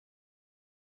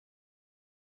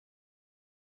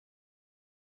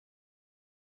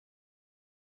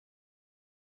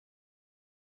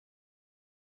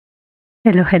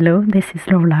Hello, hello, this is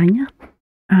Loralyne,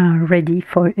 ready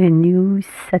for a new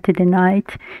Saturday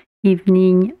night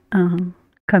evening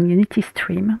community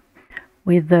stream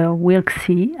with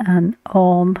Wilksey and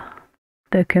all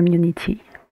the community.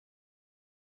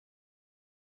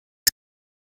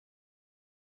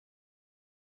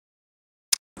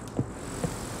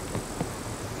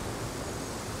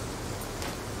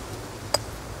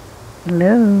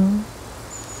 Hello.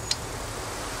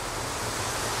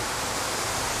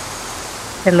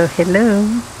 Hello, hello.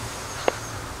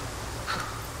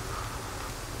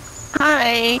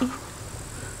 Hi.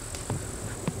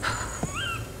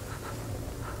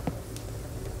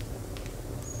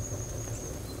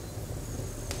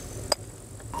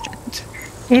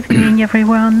 Evening,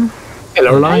 everyone.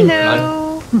 Hello, Line.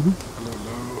 Hello. Hello.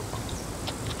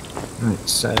 Right,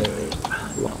 so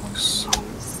locks.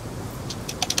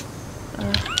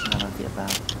 None of the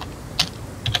above.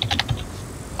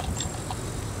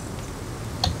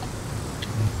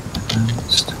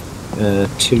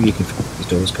 Two you can fit these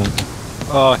doors, can't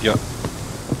you? Yeah.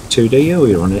 Two, do you? Or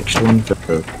you're on an extra one?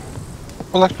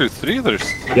 Well, actually, three. There's.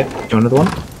 Yeah, do you want another one?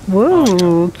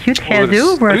 Whoa, cute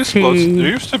hairdo, There Wilksey.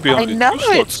 used to be only I know, two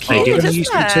slots. it's They cute, do isn't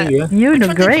used to it? two, yeah. You Which look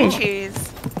one great. did you choose?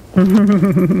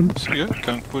 So yeah, you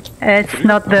can put. It's three.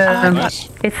 not the Nice.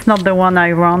 it's not the one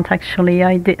I want actually.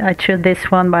 I chose this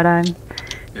one, but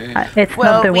it's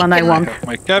Well, not the we one I can- want.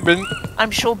 My cabin.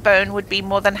 I'm sure Bone would be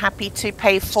more than happy to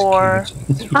pay for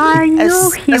I know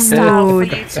he a star for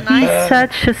would. you He's tonight.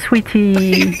 such a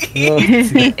sweetie. He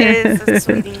is a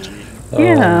sweetie.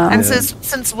 Yeah, And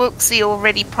since Wilksey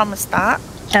already promised that,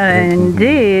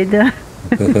 indeed.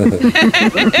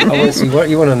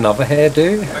 You want another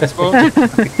hairdo?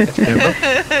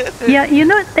 Yeah, you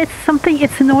know, it's something.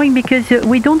 It's annoying because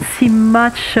we don't see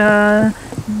much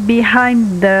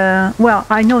behind the. Well,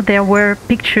 I know there were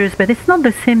pictures, but it's not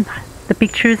the same. The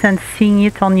pictures and seeing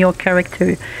it on your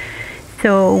character.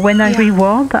 So when I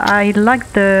reward, I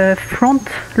like the front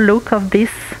look of this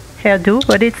hairdo,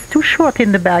 but it's too short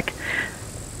in the back.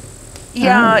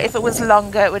 yeah, if it was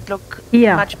longer, it would look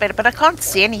Yeah. much better. But I can't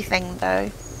see anything though.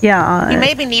 Yeah, You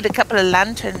maybe need a couple of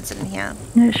lanterns in here.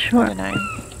 yeah, I sure. don't know.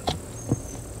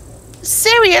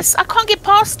 Serious? I can't get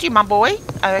past you, my boy.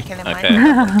 Oh, okay, never mind.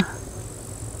 Okay.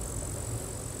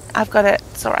 I've got it.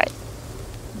 It's all right.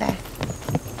 There.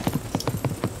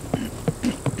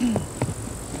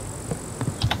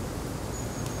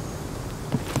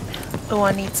 Oh,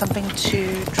 I need something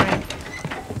to drink.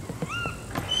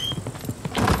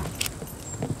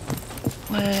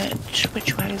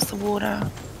 Which way is the water?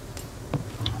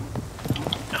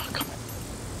 Oh, come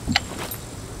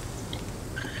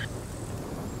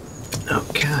on.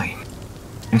 Okay.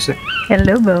 That's it.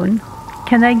 Hello, Bone.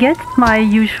 Can I get my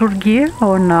usual gear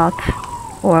or not?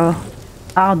 Or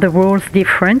are the rules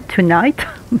different tonight?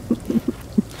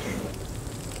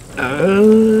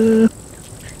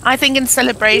 I think in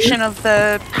celebration of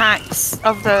the packs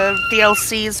of the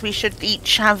DLCs, we should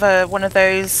each have one of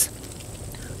those.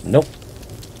 Nope.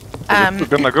 If we're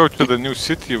gonna go to the new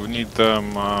city, we need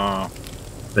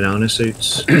Banana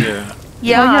suits. yeah.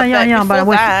 Yeah, but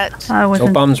before I that. Your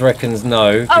wasn't. bums reckons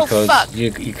no, Oh, because fuck.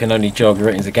 you can only jog.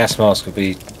 Your the gas mask will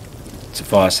be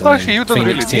suffice, and Well, actually, you then don't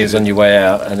really tears need on your way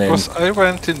out, and then Because I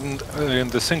went in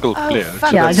the single Oh, player.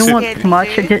 fuck. Yeah, I don't Scared want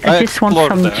much. you. I just want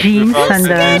explored some that jeans without and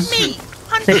any Scared me!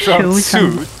 the Without shoes,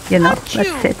 and suit. you know, Not you.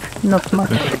 that's it. Not much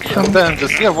And actually. then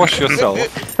just wash yourself.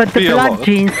 But the be black alone,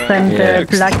 jeans and Yeah. the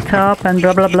black top and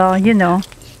blah blah blah, you know.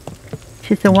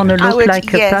 She's the one who I looks would,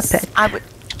 like a yes, puppet.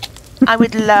 I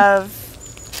would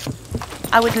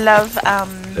love.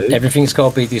 everything's got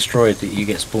to be destroyed that you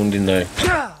get spawned in though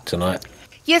tonight.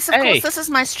 Yes, of Hey. course. This is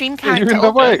my stream You're character. in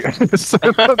the way. So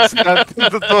don't stand in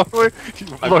the doorway.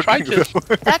 You're I'm trying blocking to- the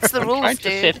way. That's the I'm rules, trying to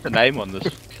dude. save the name on this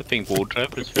flipping wardrobe,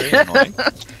 but it's very annoying.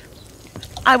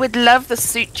 I would love the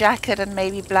suit jacket and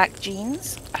maybe black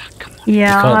jeans.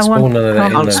 Yeah, You can't I spawn want. none of that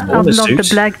in Can't there. spawn. I love the the suits.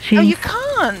 black Oh, jeans. you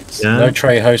can't. Yeah. No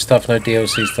Trejo stuff, no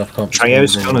DLC stuff. Can't be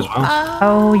Trejo's spawned in gone as there. well.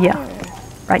 Oh yeah,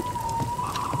 right.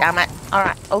 Damn it. All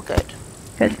right. Oh, good.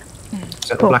 Good. Is that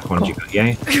the Cool, black one cool. you got?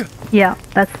 Yeah. Yeah,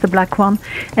 that's the black one.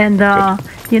 And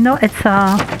you know, it's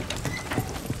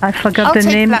I forgot I'll the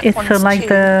take name. black It's ones like too.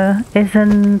 the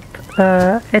isn't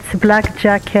it's a black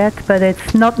jacket, but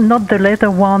it's not the leather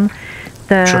one.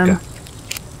 The Trucker.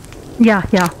 yeah,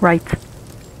 right.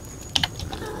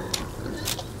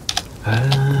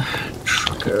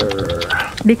 Trucker.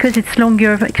 Because it's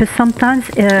longer. Because sometimes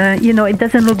you know, it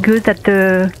doesn't look good at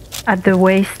the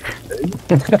waist.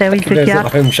 There is a There's a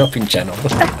gap. home shopping channel.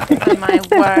 Oh, my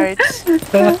word.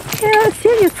 Yeah,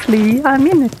 seriously. I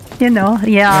mean, you know.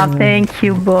 Yeah, thank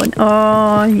you, Bon.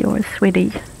 Oh, you're a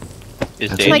sweetie. Is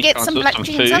there Can I any get chance some of black some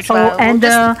jeans food? as well? Oh, and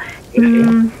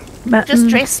Just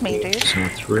dress me, dude. So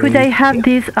 3. could I have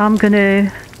this? I'm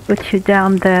gonna put you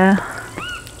down there.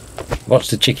 Watch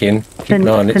the chicken. Keep The- an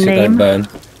eye on it the so it name. don't burn.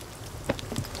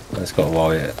 It's got a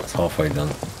while yet. It's halfway done.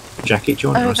 Jacket, do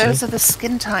you want Oh, Rossi? those are the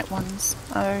skin tight ones.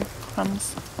 Oh,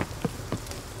 crumbs.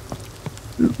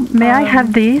 May I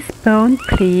have these bone,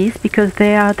 please? Because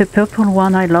they are the purple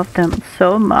one. I love them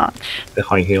so much. The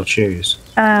high heel shoes.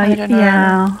 I don't know.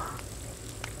 Yeah.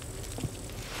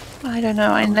 I don't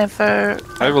know. I never.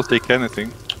 I will take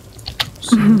anything.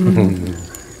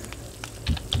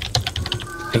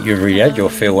 I think you really had your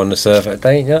fill on the server,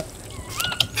 don't you?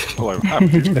 Well, I'm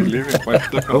happy to leave it.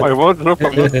 My wardrobe,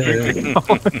 I'm not drinking.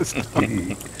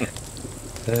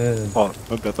 Well,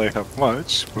 not that I have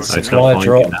much. But So it's Supply not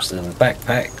drops and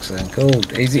backpacks and cool.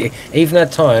 Easy. Even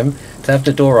had time to have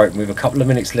the door open with a couple of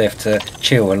minutes left to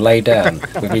chill and lay down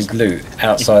with his loot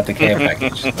outside the care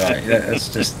package. Right, that's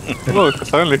just.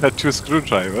 look, I only had 2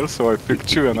 screwdrivers, so I picked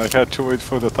 2 and I had to wait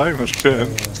for the timer to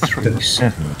end.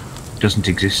 37. Doesn't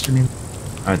exist anymore.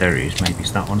 Oh, there it is. Maybe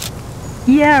it's that one.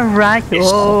 Yeah, right. Yes.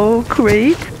 Oh,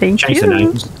 great. Thank Change you. the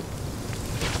names.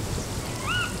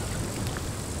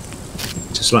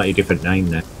 It's a slightly different name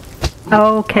now.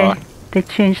 Oh, okay. They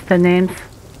changed the names.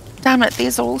 Damn it,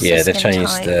 these are all Yeah, they skin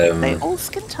changed, tight. They're all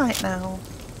skin tight now.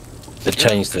 They've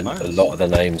changed a lot of the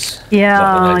names. A lot Yeah,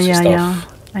 of the names yeah, and yeah.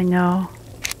 stuff. I know.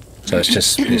 So it's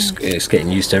just it's getting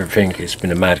used to everything. It's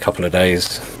been a mad couple of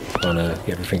days trying to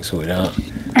get everything sorted out.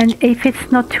 And if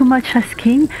it's not too much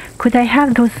asking, could I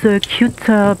have those cute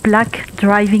black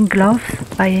driving gloves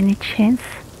by any chance?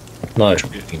 No,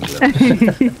 some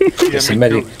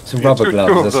rubber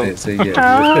gloves. That's it. So yeah.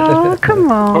 Oh, come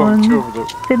Oh, on. 2 of them.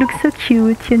 They look so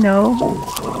cute, you know.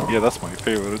 Yeah, that's my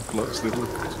favorite gloves. They look,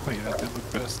 they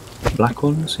look best. Black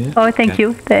ones, yeah. Oh, thank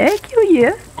you. Thank you,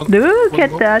 yeah. Look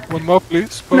at that. One more,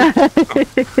 please. What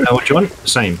do you want?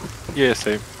 Same. Yeah,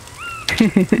 same.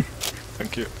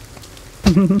 Thank you.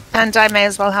 And I may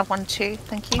as well have one too.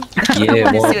 Thank you. Yeah,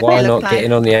 Wanna see what why they not look like.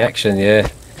 getting on the action? Yeah.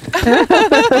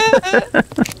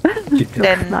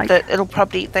 Then Nice. the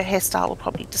hairstyle will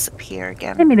probably disappear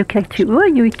again. Let me look at you. Oh,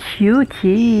 you're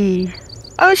cutie.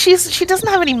 Oh, she doesn't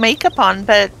have any makeup on,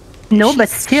 but No, but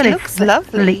she's- still, she it's looks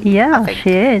lovely. I Yeah, think, she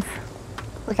is.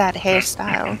 with that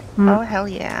hairstyle. Mm. Oh hell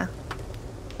yeah!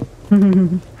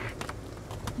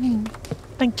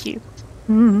 Thank you.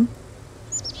 Mm.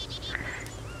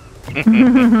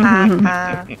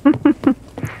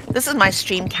 This is my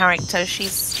stream character.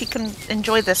 She can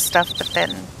enjoy this stuff, but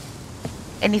then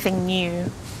anything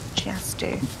new, she has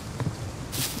to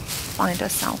find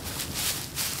herself.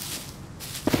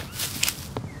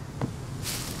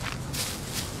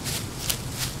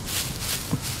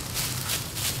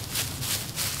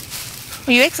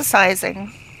 Are you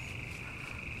exercising?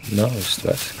 No, it's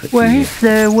that's quickly Where is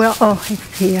the well? Oh,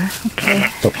 it's here. Okay.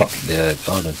 top up the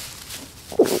garden.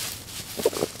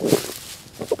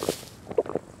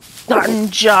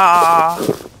 Ganja.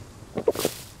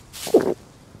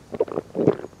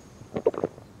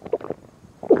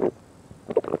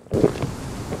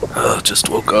 Just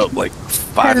woke up like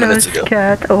 5 Hello, minutes ago.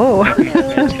 Scott. Oh.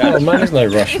 Oh man, there's no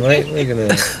rush, mate. We're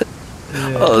gonna.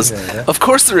 Oh, of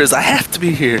course there is. I have to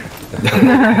be here.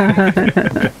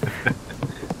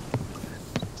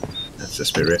 That's the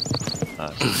spirit.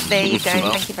 There you go.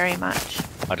 Thank you very much.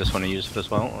 I just want to use it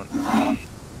as well.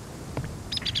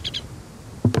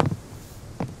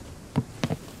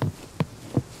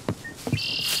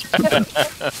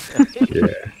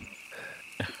 Yeah.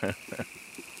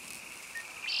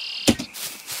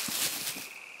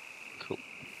 Cool.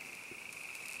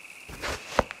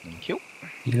 Thank you.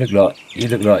 You look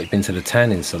like you've been to the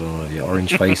tanning salon with your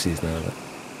orange faces now.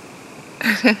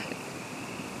 Look.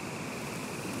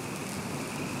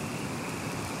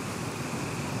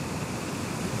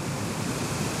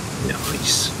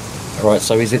 Nice. Right,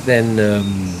 so is it then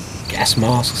gas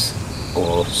masks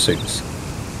or suits?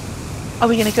 Are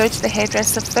we going to go to the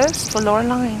hairdresser first for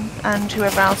Loralyne and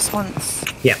whoever else wants?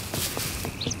 Yeah.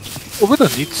 Well, we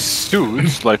don't need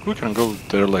suits. Like, we can go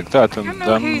there like that and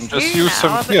just use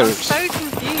some I'm hairs. so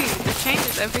confused. It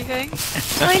changes everything.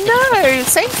 I know.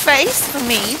 Same face for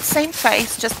me. Same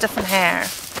face, just different hair.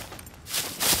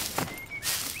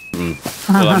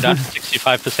 Well, I'm down to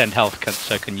 65% health,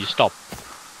 so can you stop,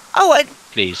 Oh,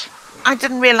 please? I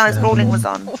didn't realise rolling was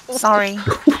on. Sorry.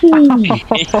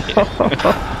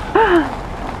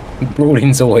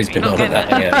 Brawling's always been on at that,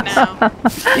 yeah.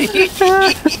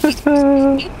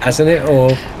 Now. Hasn't it?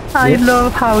 Or I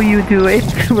love how you do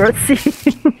it, Rosie.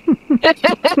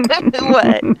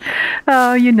 What?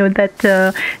 Oh, you know,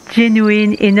 that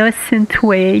genuine, innocent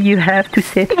way you have to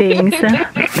say things,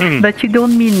 but you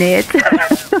don't mean it.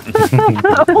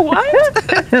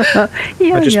 What?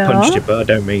 Yeah, I just yeah. punched it, but I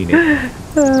don't mean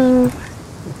it.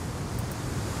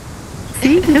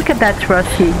 See, look at that,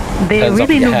 Rushy. They Turns up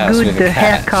really at your look house good, with a the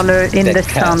hair cat. color in Dead the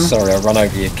cat. sun. Sorry, I run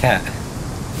over your cat.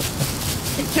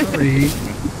 Sorry.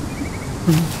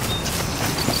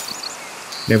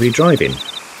 Nobody driving?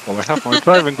 Well, I have my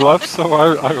driving gloves, so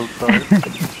I will drive.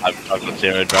 I've got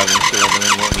 0 driving skill. I don't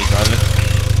really want me driving.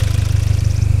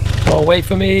 Oh, wait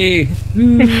for me!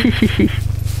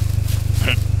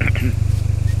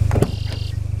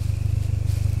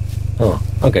 Oh,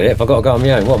 I get it. If I got to go on my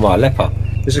own, what am I, a leper?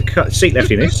 There's a seat left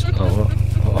in this. Oh,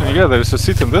 Yeah, there's a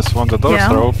seat in this one. The doors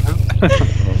Yeah. are open.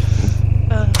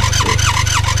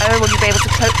 Oh, will you be able to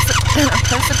close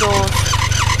the doors?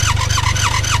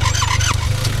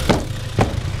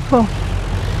 Oh,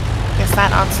 Guess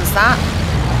that answers that.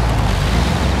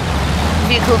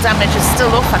 Vehicle damage is still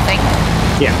off, I think.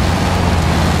 Yeah.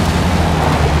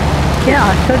 yeah,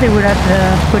 I thought they would have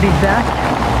put it back.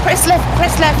 Press left,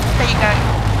 press left. There you go.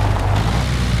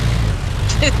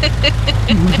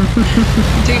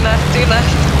 Do left, do left.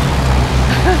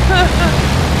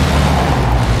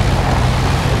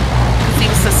 Because he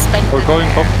was suspended. We're going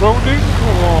off-roading,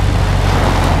 or...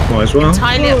 Might as well.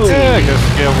 Entirely up to Yeah, I you. guess,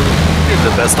 yeah, we're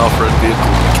The best off-road vehicle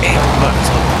we can. Might as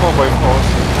well. 4x4.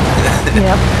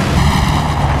 Yep.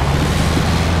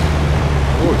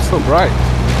 Oh, it's so bright.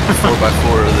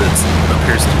 4x4 that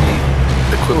appears to be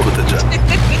equipped with a jet.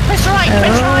 Press right,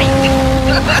 press right.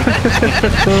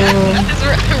 It's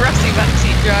Rusty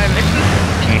backseat driving.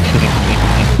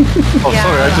 Oh, Yeah.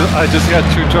 sorry, I just got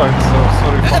 2 joints, so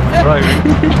sorry for my driving.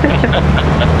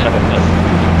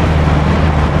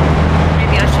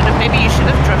 Maybe you should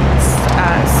have driven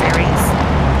series.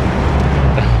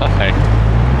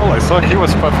 Well, I saw he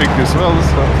was puffing as well,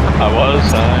 so... I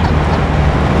was.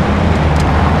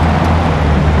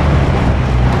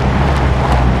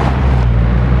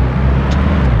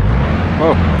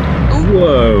 Oh,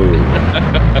 Whoa.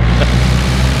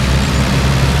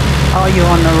 Oh, you're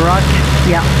on the rock.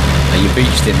 Yeah. no, you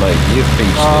beached it, mate. You've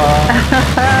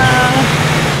beached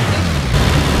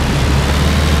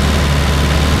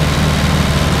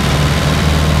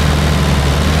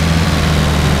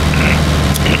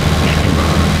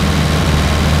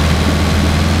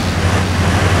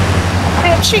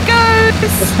There she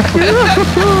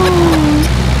goes.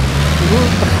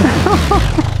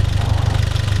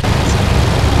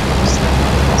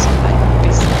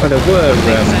 Well, there were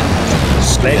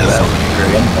sleds that would be at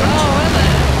great. one point. Oh, well then.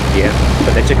 Yeah,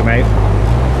 but they took them out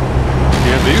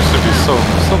yeah, they used to be so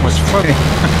much fun.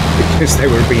 because they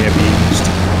were being abused.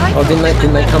 it. Oh, didn't they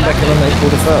come back on April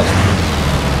the 1st?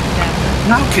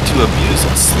 How could you abuse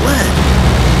a sled?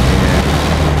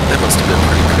 That must have been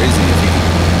pretty crazy if you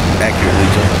accurately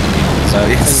jump on people's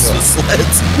faces with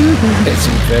sleds. There's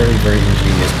some very, very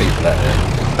ingenious people out there.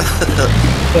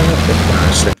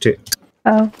 I slipped it.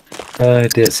 Oh, Oh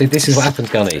dear. See, this is what happens,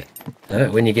 Gunny.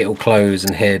 When you get all clothes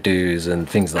and hairdos and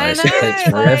things like this, it takes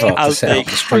forever to set up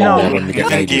the stream No. now when we get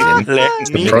ladies in.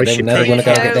 The price you Now they pay. want to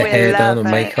go and get their We hair love done and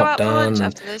it. makeup Go out for lunch done.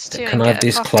 after this too Can and I have get a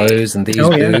this coffee. clothes and these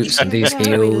Oh, yeah. boots and these We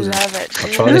heels? And love it.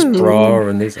 I'll try this Ooh. bra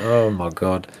and this. Oh my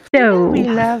god. so We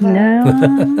love it.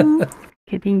 no,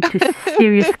 getting to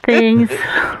serious things.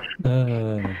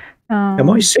 Am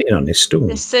I sitting on this stool?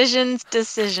 Decisions.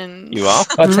 You are?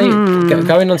 I tell you,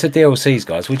 going on to DLCs,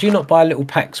 guys, would you not buy little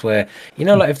packs where, you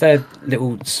know, like if they're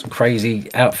little crazy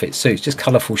outfit suits, just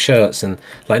colourful shirts and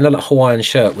like, like Hawaiian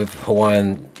shirt with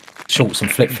Hawaiian shorts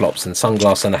and flip-flops and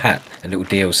sunglasses and a hat, a little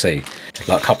DLC,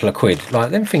 like a couple of quid.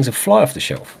 Like, them things would fly off the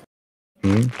shelf.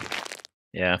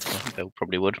 Yeah, they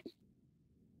probably would.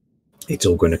 It's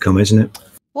all going to come, isn't it?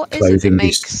 What is it that Clothing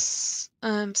makes?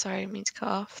 Sorry, I didn't mean to cut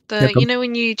off. No The problem. you know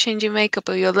when you change your makeup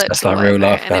or your lips That's or like real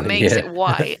whatever, life, and it Danny, makes yeah. it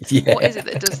white. Yeah. What is it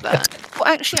that does that? Well,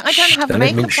 actually, I don't have Don't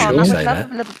make me makeup on. sure I say would love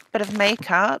that. a little bit of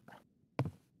makeup.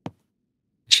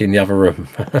 She in the other room.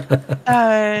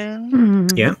 Oh,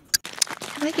 Yeah.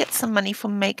 can I get some money for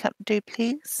makeup,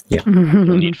 please? You'll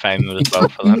need fame as well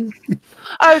for that.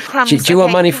 Oh, crumbs. do you want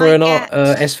okay, money can for I an get-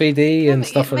 SVD and But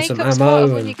stuff and some makeup's part of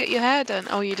ammo? when you And... get your hair done.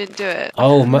 Oh, you didn't do it.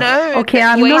 Oh, No. Okay, but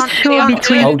I'm you not can't- sure you can't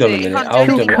between- do Hold on a it. You minute. can't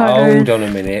do Hold it. on. colours. Hold on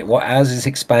a minute. What? Ours is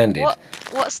expanded.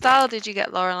 What style did you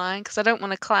get, Loralyne? Because I don't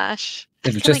want to clash.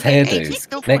 It was Can just I get 80 hairdo.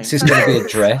 skill Next is points? going to be a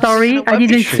dress. Sorry, I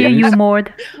didn't hear Shoes. you,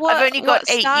 Maud. What, I've only got what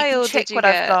 8. You style can check did you what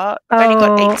get? I've got. I've only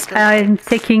got Oh, 8 skill I'm points.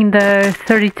 taking the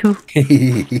 32.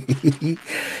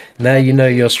 Now you know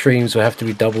your streams will have to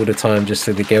be double the time just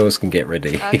so the girls can get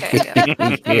ready.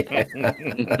 Okay,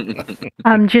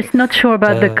 I'm just not sure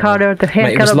about the color, the hair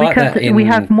Mate, it was color, like because that in we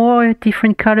have more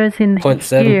different colors in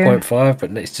 0.7, here. 0.5,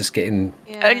 but it's just getting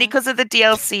yeah. Only because of the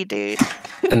DLC, dude.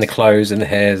 and the clothes and the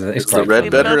hairs. It's Is the great. red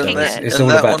We're better milking in it. that? It's in all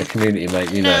that about one? the community,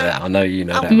 mate. You know No. that. I know you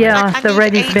know Oh, that. Yeah, I the need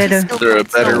red is 80 better. skill Is there a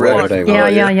points, better not red? one. Red. Yeah, Oh,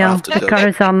 yeah, I'll yeah. have to The do it.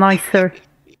 colors are nicer.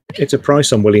 It's a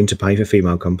price I'm willing to pay for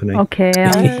female company. Okay,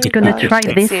 I'm gonna try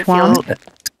Let's this see if one. you'll-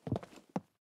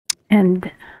 And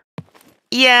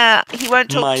Yeah, he won't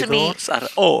talk My to me. doors are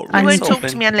always I He won't talk open.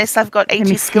 to me unless I've got Let 80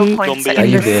 me skill see. points. Don't at be in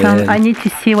you the least. doing? sun, I need to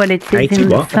see what it is 80 in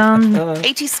the what? sun.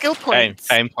 80 skill Fame, points.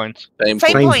 fame points. Fame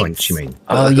Fame Flame points. points, you mean?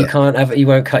 Oh, you can't have it. You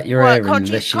won't cut your hair What,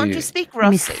 unless can't you speak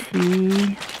Let me Rossi?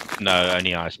 see. No,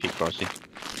 only I speak Rossi.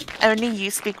 Only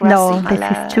you speak Rossi, No, my this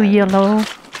love. is too yellow.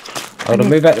 Hold on,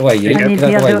 move out the way. You I need move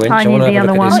out the the way, other- Winch. I I want need to the have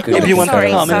a other look at one. this good If you looking want to Sorry,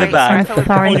 fella. come in the sorry, back, sorry.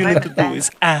 Sorry. all you need to Sorry. do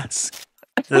is ask.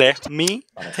 Let me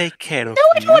take care of No,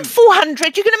 I don't you. want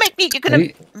 400. You're gonna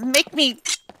Hey. make me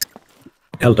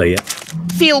Elder, yeah.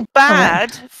 feel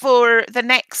bad for the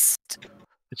next.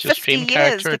 It's your 50 stream years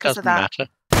character, it because of doesn't that.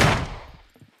 matter.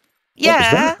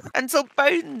 Yeah, until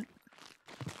Bone.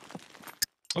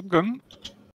 Okay.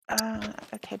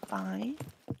 Okay, bye.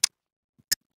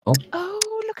 Oh. Oh,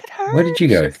 look at her. Where did you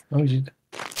go? Oh, you...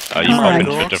 Oh, you Alright. pop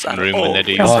into a different room when they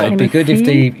do Oh, Oh, your it'd let be me good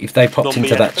see. if they popped Don't into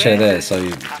be that chair there. afraid.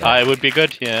 So It would be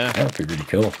good, yeah. that would be really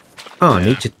cool.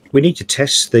 Oh, we need to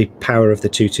test the power of the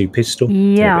 2-2 pistol.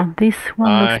 Yeah, this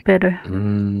one Aye. looks better.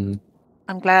 Mm,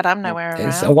 I'm glad I'm nowhere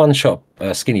it's a around. one-shot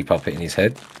skinny puppet in his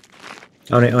head.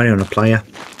 Only on a player.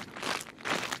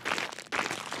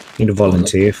 Need a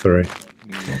volunteer for it.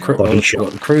 Body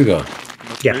shot. Kruger.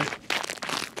 Yeah.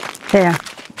 There.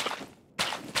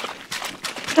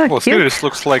 Oh, Well, cute. Sirius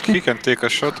looks like he can take a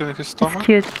shot in his It's stomach.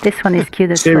 cute. This one is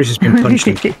cute as Sirius has well. been punched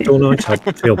and kicked all night. I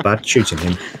feel bad shooting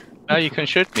him. No, you can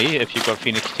shoot me if you've got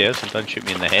Phoenix Tears and don't shoot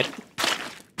me in the head.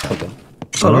 Hold on.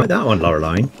 I like that one,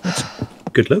 Loralyne. That's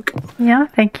good look. Yeah,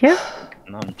 thank you.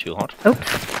 No, I'm too hot. Oops.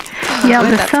 Yeah,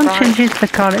 the That's sun right. changes the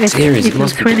color. Seriously, It it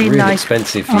must looks be really really nice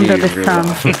expensive for under you the in real sun.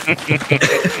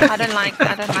 life. I don't like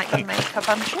the makeup.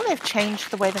 I'm sure they've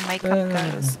changed the way the makeup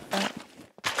goes, but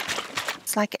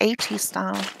it's like 80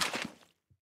 style.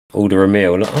 Order a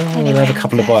meal. Like, oh, we'll have a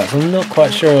couple of bites. I'm not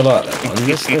quite sure I like that one.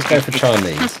 Let's go for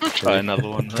Chinese. Try another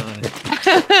one.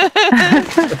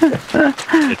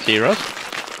 It's heroes.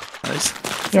 Nice.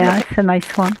 Yeah, it's a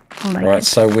nice one. I like Right, it.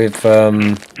 so we've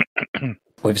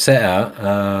set out.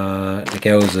 The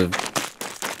girls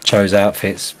have chose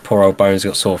outfits. Poor old Bones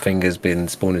got sore fingers, been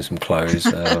spawning some clothes.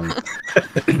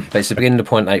 But it's the beginning of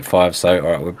 0.85, so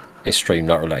all right, it's stream,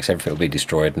 not relax. Everything will be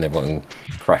destroyed, and everyone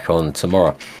can crack on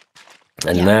tomorrow.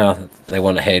 And now they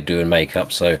want a hairdo and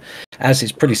makeup. So, as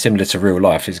it's pretty similar to real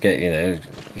life, you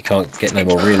can't get no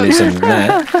more realism than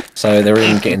that. So they're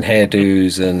in getting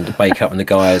hairdos and makeup, and the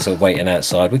guys are waiting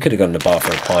outside. We could have gone to the bar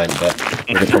for a pint, but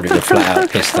we'd have probably been flat out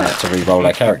pissed and had to re-roll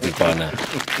our characters by now.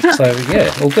 So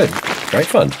yeah, all good, great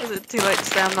fun. Is it too late to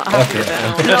say I'm not happy with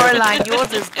it? Loralyne,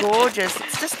 yours is gorgeous.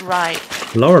 It's just right.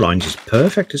 Loraline's just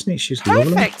perfect, isn't it? She's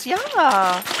lovely. Perfect,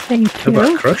 yeah. Thank How about a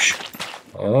you. crush?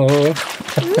 Oh,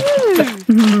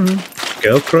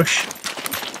 Girl crush?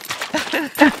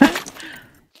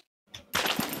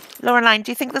 Loralyne,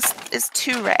 do you think this is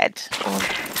too red? Or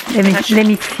Let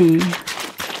me see.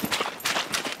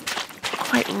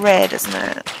 quite red, isn't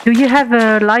it? Do you have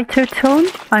a lighter tone?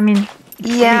 I mean,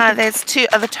 Yeah, there's two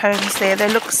other tones there. They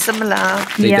look similar.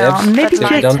 See, yeah, Debs? maybe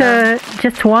That's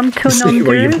just one tone See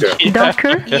what you've under, done.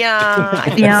 darker. Yeah, I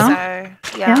think Yeah. so.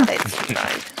 Yeah, Yeah. that's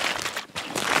right.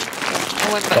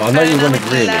 but I know you wanted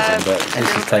realism, but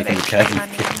this is taking the cake.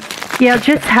 Yeah,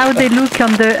 just how they look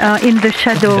on the in the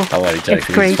shadow. I'm only joking. It's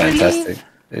great. It's fantastic.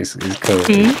 It's cool.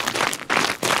 See,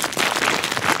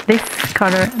 this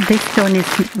color, this tone is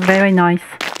very nice.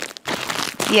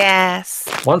 Yes.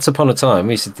 Once upon a time,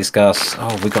 we used to discuss,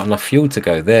 oh, we've got enough fuel to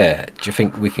go there. Do you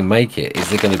think we can make it? Is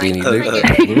there going to be any loot? Yeah,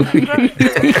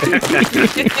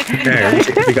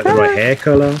 have you got the right hair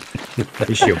colour?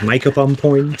 Is your makeup on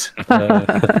point? Could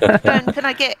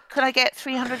I get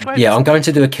 300 gross? Yeah, I'm going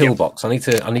to do a kill box. I need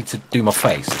to do my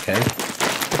face, okay?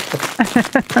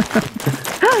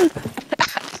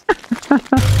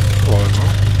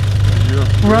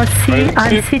 Rossi,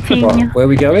 I'm sitting Right, where are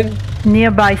we going?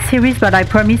 nearby Series, but I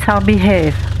promise I'll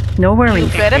behave. No You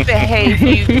worries. better behave,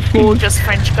 you gorgeous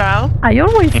French girl. I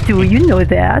always do, you know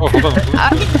that. Oh, hold on.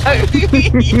 I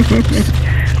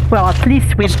Well, at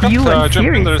least with Scott, you and jump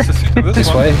in there. Series. This This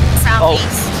one. way. know.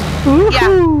 Southeast.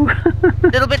 Woohoo! A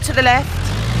little bit to the left.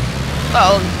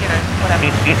 Well, you know, whatever.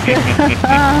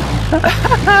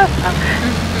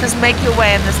 Just make your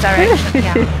way in this direction.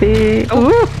 Yeah.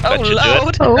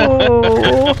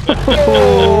 Lord.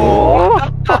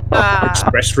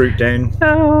 Express route down.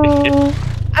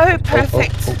 Oh,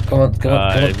 perfect. Go on, go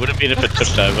on. It would have been if it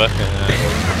tipped over.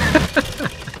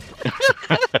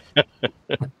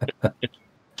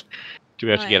 Do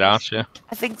we have to get out? Yeah.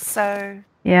 I think so.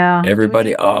 Yeah.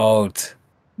 Everybody out.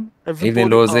 Evening,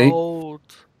 Lawsy.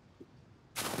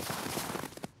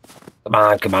 Come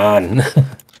on, come on.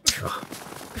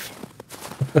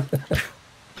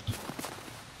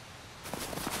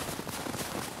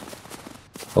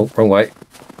 Oh, wrong way.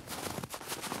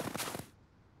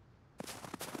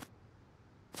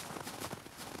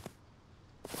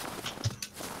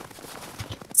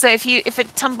 So if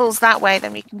it tumbles that way,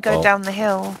 then we can go down the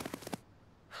hill.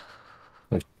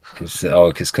 Because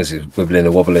it's wibbling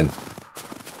and wobbling.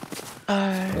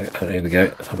 Oh. Here we go.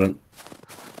 Hold on.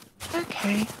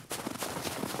 Okay.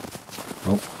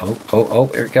 Oh,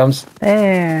 here it comes.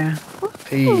 There.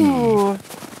 Hey. Ooh.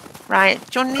 Right.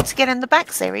 Do you want me to get in the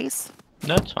back, series?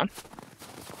 No, it's fine.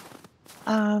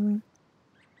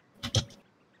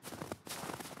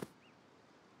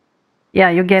 Yeah,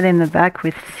 you get in the back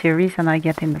with series, and I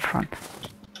get in the front.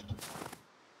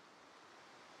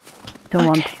 Don't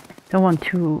want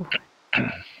to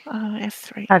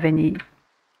F3. have any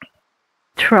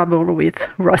trouble with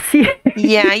Rossi.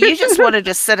 Yeah, you just wanted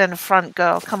to sit in the front,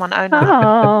 girl. Come on, own up.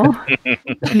 Oh,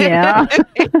 yeah.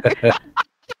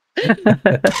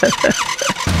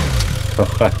 Oh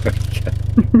god,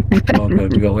 we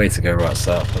got a way to go right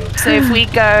south. So if we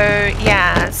go,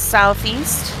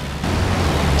 southeast.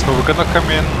 So we're gonna come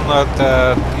in at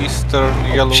the eastern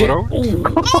yellow road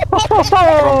from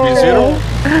B0.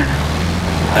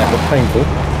 That looked painful.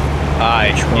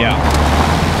 Yeah.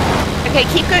 Okay,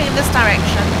 keep going in this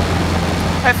direction.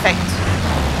 Perfect.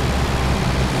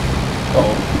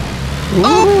 Oh,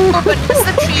 but it's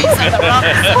the trees and the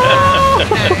rocks.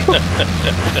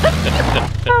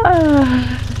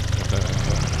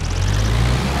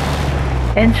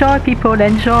 Enjoy, people.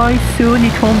 Enjoy. Soon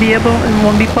it won't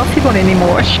be possible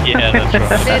anymore. Yeah, that's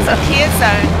right. There's a clear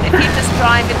zone. If you just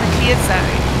drive in the clear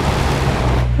zone,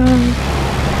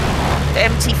 the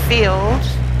empty field.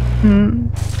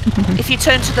 If you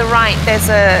turn to the right, there's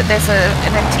an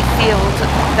empty field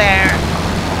there,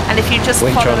 and if you just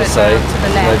what are you follow trying to it say? down to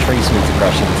the There's no left. trees for me to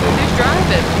crash into. Who's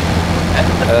driving?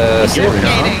 Siri.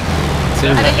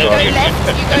 And then you go left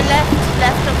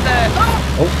of the.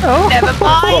 Oh, Never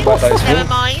mind. What about those Never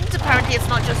wheels? mind. Apparently, it's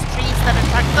not just trees that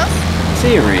attract us.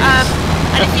 Series. And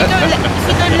if you go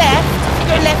left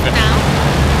now.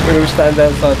 We'll all stand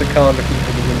outside the car looking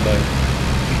through the window.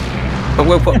 But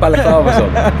we'll put balaclavas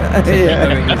on.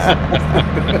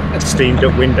 Steamed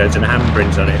up windows and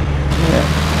handprints on it.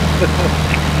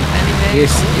 This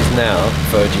is now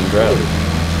virgin ground.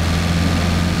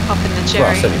 Up in the For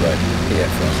cherry. us anyway. Yeah,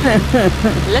 for us.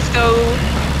 Let's go.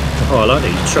 Oh, I like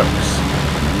these trucks.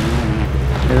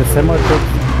 There's a semi truck.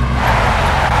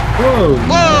 Whoa!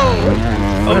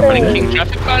 Oh, blinking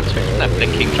traffic lights. We can have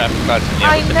blinking traffic lights. In the I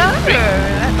know.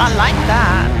 I like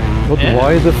that. But why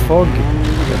the fog?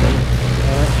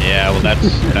 Yeah, well, that's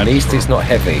At least it's not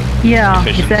heavy. Yeah,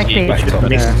 efficiency. exactly.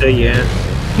 Misty,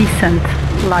 Decent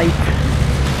light.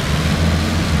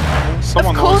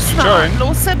 Someone Of wants course to not. join.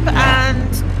 Lawsip and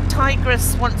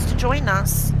Tigress wants to join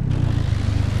us.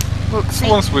 Wilksey.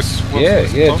 Someone's with.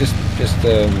 Just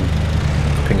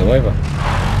ping them over.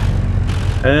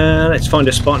 Let's find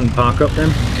a spot and park up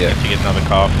then. Yeah, to get another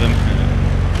car for them.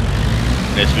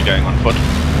 Unless we're going on foot.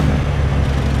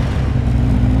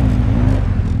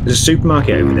 There's a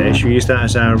supermarket over there. Should we use that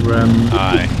as our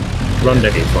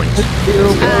rendezvous point?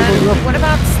 What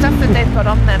about stuff that they've got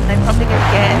on them? They're probably going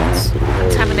to get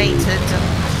contaminated.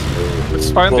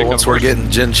 It's fine. Well, once we're getting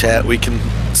Gen Chat, we can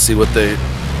see what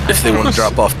if they want to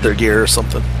drop off their gear or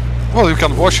something. Well, you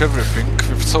can wash everything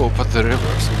with soap at the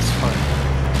river, so it's fine.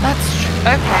 That's true.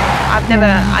 Okay. I don't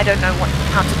know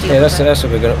how to deal Yeah, with that's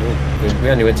what we're gonna. We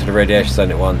only went to the radiation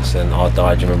zone at once, and I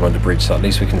died. Remember on the bridge, so at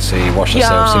least we can wash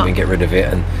ourselves, see if we can get rid of it,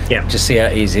 and just see how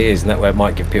easy it is. And that way, it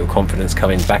might give people confidence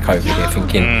coming back over here,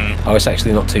 thinking, "Oh, it's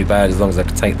actually not too bad as long as I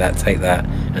can take that,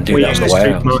 and do We that use on the the way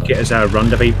out." supermarket as our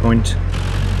rendezvous point.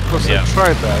 Because I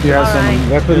tried that. You have some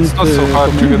weapons It's not so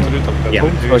hard to get rid of that. Yeah.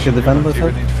 Like a defender You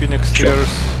set? need Phoenix tears,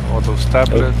 all those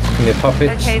tablets. Can you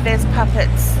puppets? Okay, there's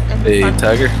puppets in the Hey, front.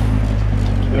 Tiger.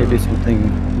 Maybe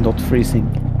something not freezing.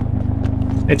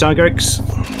 Hey, Tiger-X.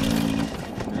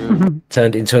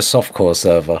 Turned into a softcore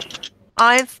server.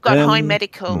 I've got high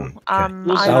medical. I Oh,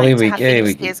 like here to we have go, here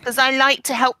we things because I like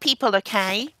to help people.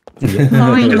 Okay.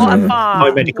 Fine, what a bar.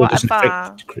 My medical What a doesn't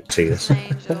bar. affect see this.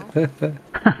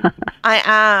 I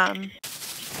am.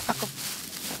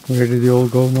 Where did you all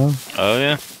go now? Oh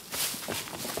yeah.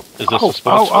 Is this Ow, a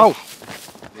sports? ow,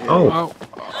 Oh.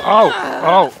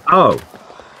 ow, ow,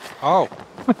 Oh.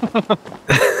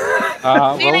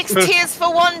 ow. Phoenix, tears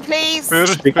for one, please.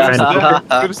 Who's Big fan.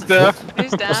 there? Who's there?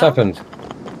 Who's down? What's happened?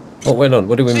 What went on?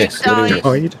 What did we miss? What did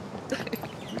we miss? Hide.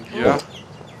 Yeah.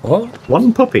 What?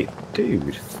 One puppy,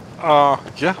 dude.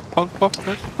 Yeah, punk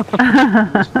puppet.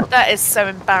 That is so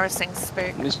embarrassing,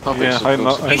 Spook. Yeah, I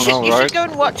know, You should right? go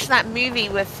and watch that movie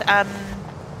with bums.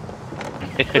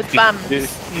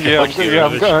 Yeah,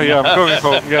 I'm going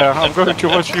home. Yeah, I'm going to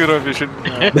watch Eurovision.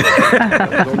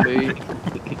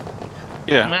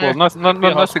 Yeah, well,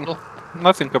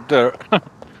 nothing up there.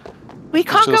 We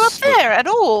can't go up Just, there at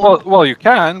all. Well, you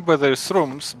can, but there's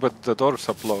rooms, but the doors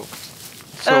are locked,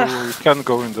 so you can't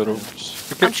go in the rooms.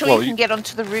 I'm sure you can get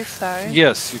onto the roof though.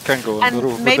 Yes, you can go in the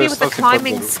roof. And but maybe there's with a nothing on the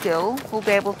climbing roof. skill, we'll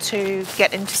be able to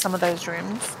get into some of those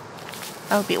rooms.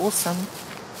 That would be awesome.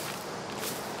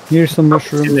 Here's some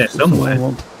mushrooms. in there if someone somewhere.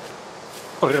 wants.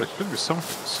 Oh yeah, it should be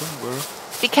somewhere.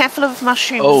 Be careful of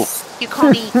mushrooms. Oh. You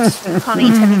can't eat. You can't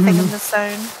eat anything in this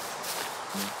zone.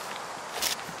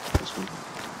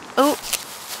 Oh.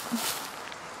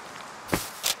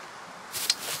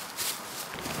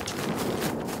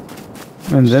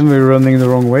 And then we're running the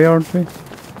wrong way, aren't we?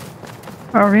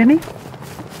 Oh, really?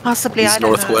 Possibly, It's I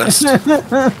don't northwest.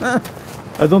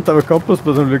 I don't have a compass,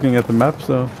 but I'm looking at the map,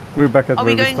 so we're back at know. Are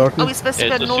where we we going? started. Are we supposed to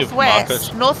Yeah, go it's a northwest?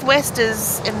 supermarket. Northwest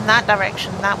is in that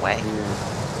direction, that way.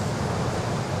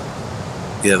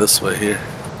 Yeah, this way here.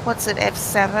 What's it?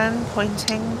 F7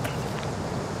 pointing.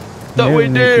 That way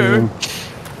there.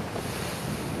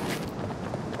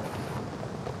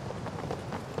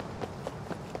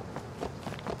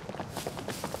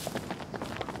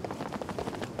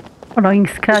 Following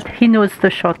Scat, he knows the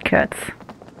shortcuts.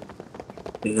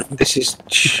 This is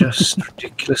just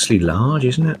ridiculously large,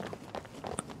 isn't it?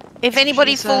 If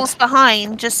anybody She said. falls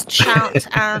behind, just shout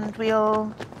and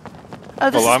we'll. Oh,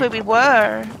 this Well, is where we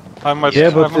were. I'm at, Yeah,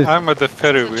 but it's- I'm at the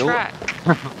ferry It's a wheel. track.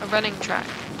 A running track.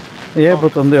 Yeah,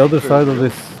 but on the other side of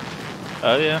this.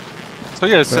 Oh yeah. So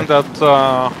yeah, it's in that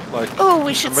like. Oh,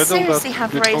 we should the middle seriously that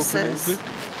have you talked races. about.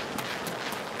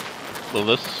 Well,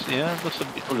 this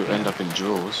would be. Probably end up in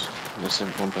draws unless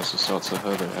one person starts to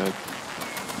hurt their head.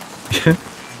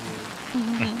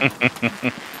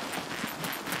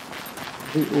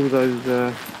 I think all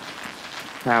those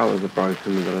towers are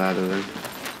broken with the ladder then.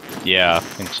 Yeah, I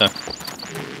think so.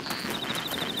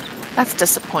 That's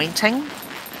disappointing.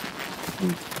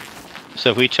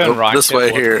 So if we turn Oh, right, this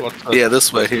way here. what's the, Yeah,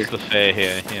 this way what here. is the fair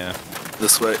here? Yeah.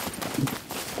 This way.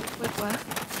 Wait,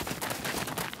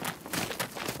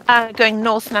 where? Going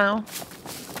north now.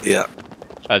 Yeah.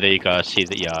 Oh, there you go. I see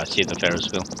the I see the Ferris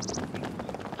wheel.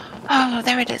 Oh,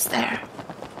 there it is there.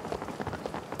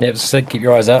 Yep, so keep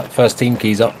your eyes out. First team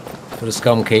key's up for the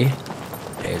SCUM key.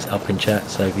 It is up in chat,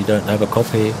 so if you don't have a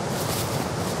copy,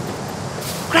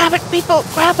 Grab it, people!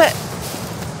 Grab it!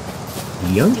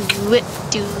 Yoink. Do it,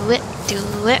 do it,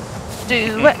 do it.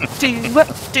 Do it, do it,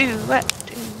 do it,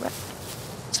 do it.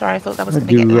 Sorry, I thought that was going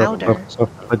to get louder.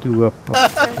 I do up.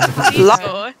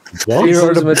 what? You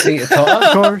heard of a teeter totter?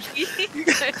 Of course.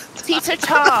 Teeter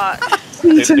tart!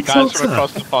 The guys from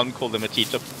across the pond call them a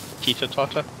teeter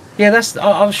totter. Yeah, that's.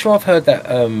 I'm sure I've heard that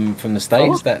from the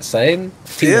States. That saying.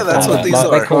 Yeah, that's what these like,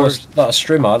 are. They call us like a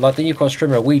strimmer. Like then you call a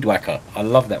strimmer a weed whacker. I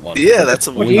love that one. Yeah, that's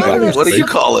a weed whacker. What do you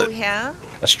call it? Yeah.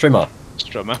 A strimmer.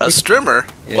 Strummer. A strimmer?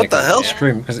 Yeah, What the hell?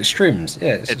 Strim, because it strims.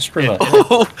 Yeah, it's a strimmer.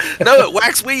 Oh, no, it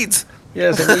whacks weeds. Yeah,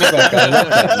 it's a weed whacker. I love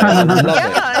that. I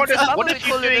love it. What if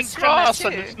you're doing grass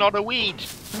and it's not a weed?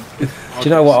 Do you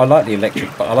know what? I like the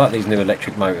electric, but I like these new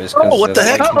electric motors. Oh, what the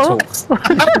heck?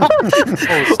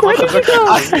 Where did you go?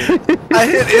 I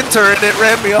hit enter and it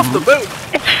ran me off the boat.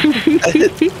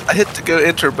 I hit to go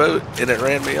enter boat and it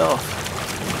ran me off.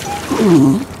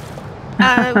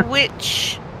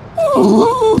 Which...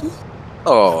 Oh.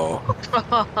 Oh,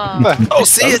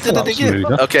 see, it did it again.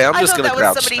 Okay, I'm just gonna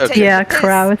crouch. Okay. Yeah,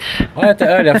 crouch. I had that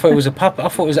earlier. I thought it was a pup. I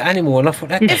thought it was an animal, and I thought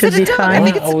that It should be fine.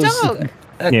 I think it's a dog.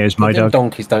 Yeah, it's my them dog.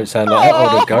 Donkeys don't sound like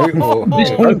that, or the goat. Or,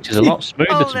 This boat is a lot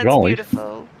smoother Oh, to that's drive.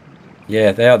 beautiful.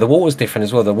 yeah, they are. The water's different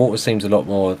as well. The water seems a lot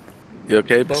more You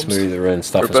okay, Bones? smoother and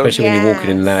stuff, Or Bones? especially when you're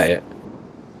walking in and out it.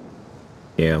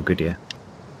 Yeah, I'm good, yeah.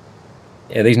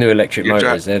 Yeah, these new electric You're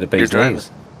motors, they're the you're bee's driving.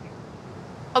 knees.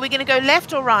 Are we going to go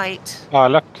left or right?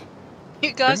 Left.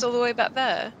 You guys all the way back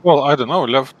there. Well, I don't know.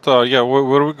 Left. Yeah, where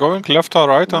were we going? Left or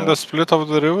right on the split of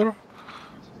the river?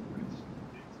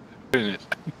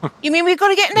 You mean we've got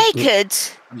to get naked?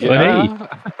 Yeah.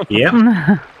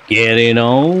 Yeah. Getting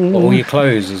on. All your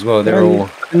clothes as well. They're all.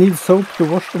 I need soap to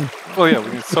wash them. Oh yeah,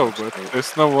 we need soap, but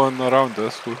there's no one around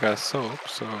us who has soap,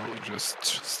 so just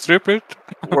strip it.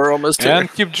 We're almost here. And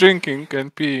keep drinking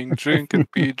and peeing. Drink and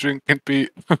pee, drink and pee.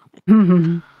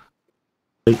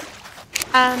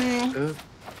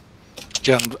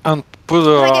 Yeah, and put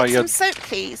Can I get some soap,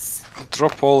 please?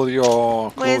 drop all your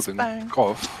Where's clothing Bone?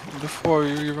 off before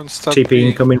you even start TP peeing.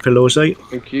 incoming for law site.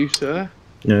 Thank you, sir.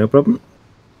 No problem.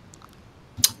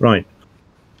 Right.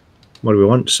 What do we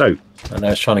want? Soap. I know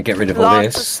it's trying to get rid of all Lots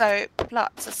of this. soap.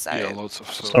 Lots of soap. Yeah, lots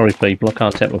of soap. Sorry, people, I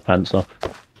can't take my pants off.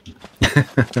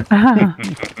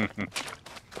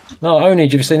 No, only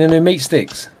have you seen the new meat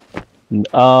sticks?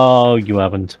 Oh, you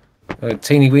haven't.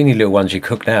 Teeny weeny little ones you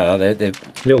cook now. They're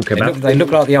little kebab. they look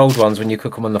like the old ones when you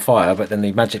cook them on the fire, but then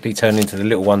they magically turn into the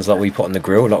little ones that we put on the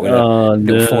grill, like with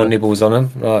little 4 nibbles on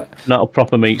them. Like, not a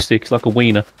proper meat stick, it's like a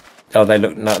wiener. Oh, they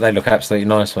look absolutely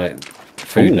nice, mate.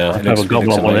 Food now. I'll have a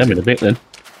gobble on one of them in a bit then.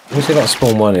 We'll see if I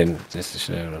spawn one in. Just to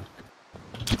show.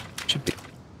 Should be.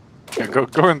 Yeah,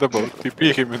 go in the boat,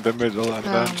 TP him in the middle, and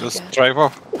then just drive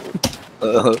off.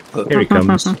 Here he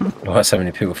comes. Why so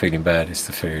many people feeling bad? It's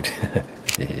the food.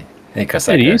 Because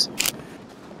There he is.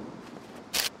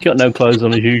 Got no clothes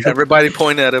on as usual. Everybody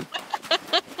point at him.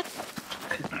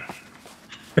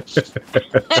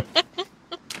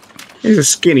 He's a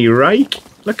skinny rake.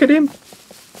 Look at him.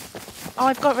 Oh,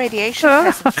 I've got radiation.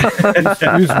 Whose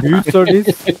boots are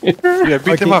these? Yeah,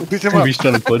 beat him up, beat him up. He's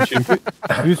trying to punch him.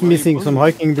 Who's missing some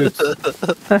hiking boots?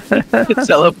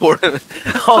 Teleport him.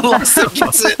 All lost him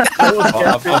gets it.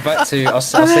 I'm back to. I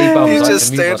see bums. I He's had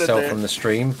just to mute standing myself there. from the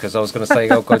stream because I was going to say,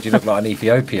 "Oh God, you look like an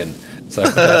Ethiopian." So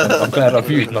I'm glad I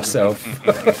muted myself.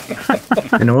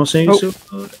 Anyone else need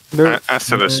support?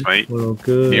 Acidus, mate. Well,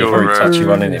 good. You're very touchy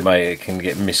one, isn't it, mate? It can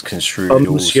get misconstrued. all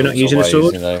You're not sorts using of a sword?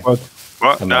 ways, you know.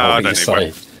 What? I'm No, not I what don't you need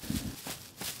one. say.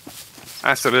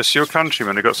 Acidus, your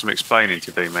countrymen have got some explaining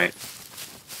to do, mate.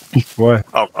 Why?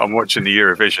 Oh, I'm watching the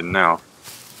Eurovision now.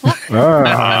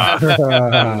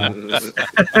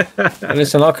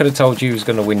 Listen, I could have told you was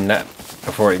going to win that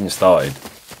before it even started.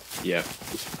 Yeah.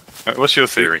 What's your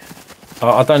theory?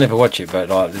 I don't ever watch it, but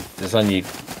like, there's only.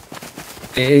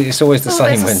 It's always the same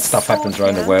there's a when stuff happens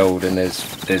around the soldier. world and there's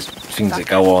things that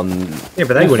go on. Yeah,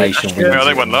 but they won it Nation last year. wins Well,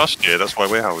 they it. won last year, that's why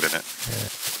we're holding it.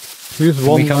 Who's Did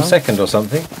won we come now? second or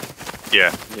something?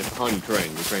 Yeah, Yeah, behind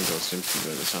Ukraine. Ukraine got Simpson,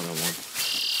 but that's how they won.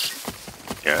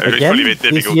 yeah. It's Again? probably a bit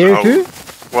This difficult year to hold. too?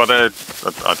 Well,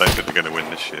 I don't think they're going to win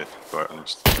this year, but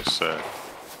it's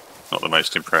not the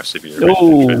most impressive year.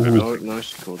 Oh. Oh,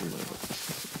 nice to call them over.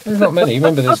 There's not many.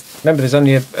 Remember, there's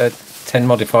only a 10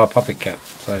 modifier puppet cap.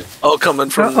 So Oh, coming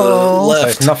from the Uh-oh. So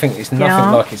left. it's nothing. It's nothing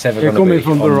Yeah. like it's ever They're going to be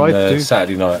coming from the on right too.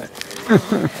 Saturday night.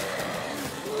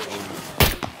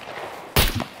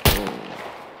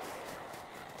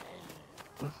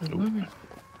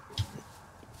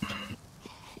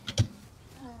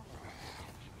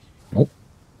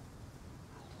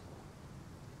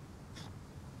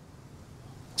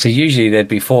 So usually there'd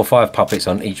be 4 or 5 puppets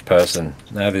on each person.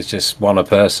 Now there's just one a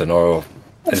person, or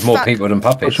there's more people than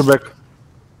puppets.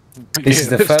 This is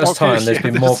the There's first more time people- there's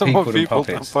been there's more some people than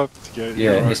puppets. Yeah,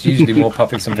 Yeah, it's usually more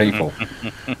puppets than people.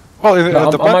 Well, No,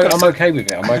 the I'm bunkers- okay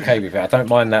with it. I'm okay with it. I don't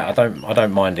mind that. I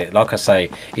don't mind it. Like I say,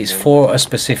 it's for a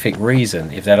specific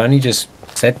reason. If they'd only just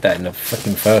said that in the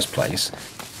fucking first place,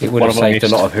 it would What have have I saved a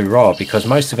missed? lot of hoorah. Because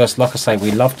most of us, like I say, we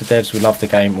love the devs, we love the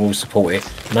game, we'll support it,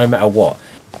 no matter what.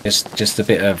 Just a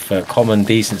bit of common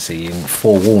decency and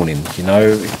forewarning. You know,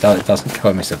 it doesn't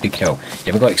come. It's a big help. You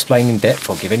haven't got to explain in depth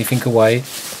or give anything away.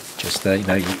 Just you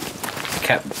know,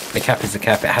 the cap is the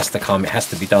cap. It has to come. It has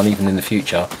to be done even in the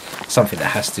future. Something that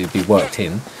has to be worked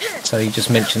in. So you just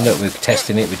mentioned that we're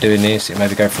testing it. We're doing this. It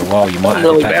maybe go for a while. You might I'm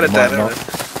have really it back, bad you at might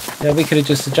that. not. Yeah, we could have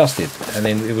just adjusted, and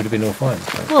then it would have been all fine.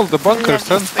 So. Well, the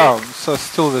bunkers and towns are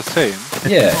still the same.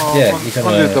 Yeah, yeah. Only You can,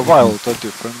 only the wild are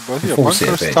different, but yeah, force it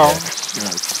a bunkers, bit, towns,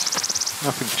 it's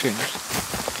nothing changed.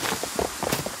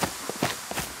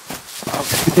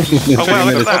 Oh, wow,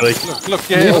 look at that. Look,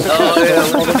 yeah.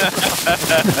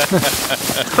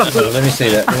 Let me see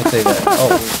that.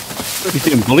 Oh, He's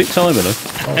doing bullet time, isn't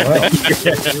oh wow.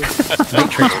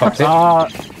 Matrix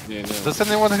puppet. Does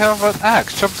anyone have an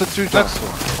axe? Jump the two next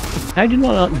one. How did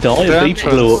I not die? The A beach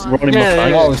entrance. blew up right in my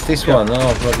face. Oh, it's this one.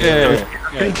 Oh, bloody hell.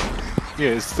 Yeah,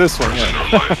 it's this one, yeah.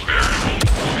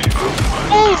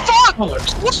 Oh,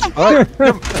 fuck! Alright,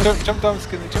 jump down,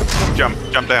 Skinny, jump.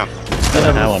 Jump down. I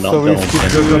don't know how I knocked So we down. skip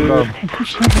the jump.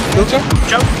 Still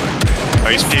jump. Oh,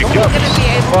 he's puking. You're gonna be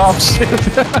able Oh, to.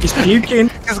 shit. He's puking.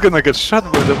 He's gonna get shot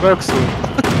by the back soon.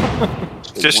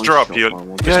 Just drop. You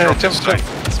Yeah, jump.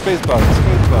 Spacebar.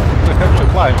 You have to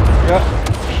climb. Yeah.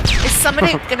 It's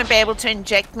somebody going to be able to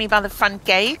inject me by the front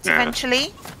gate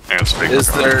eventually?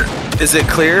 Is it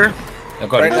clear? I've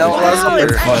got right it. now, No,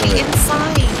 it's actually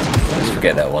inside. Let's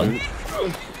forget that one.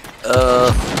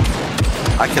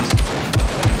 I can.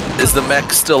 Is the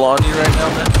mech still on you right now,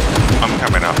 man? I'm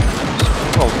coming up.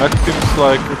 Well, mech seems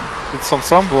like it's on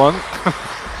someone.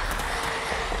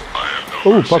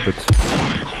 Oh, puppets.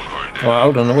 Oh,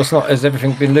 hold on. What's not? Has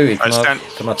everything been looted? Can I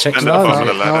check stand that? at the bottom of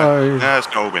the ladder. No, it's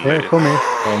not all been looted. Come here.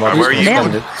 Well, Where are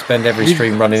you? Spend every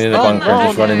stream running in a bunker and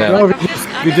just running out. No,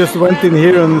 we just went in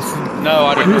here and No,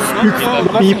 I don't know.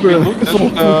 people.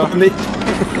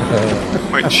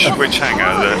 Which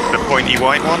hangar? The pointy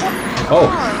white one? Oh.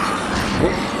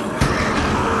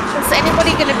 Is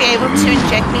anybody going to be able to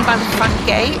inject me by the front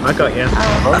gate? I got you.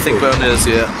 I think Bone is,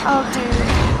 yeah. Oh, dude.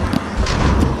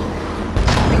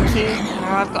 Thank you.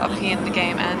 Oh, I've got to pee in the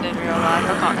game and in real life.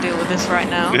 I can't deal with this right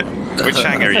now. Which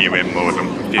hangar are you in, more than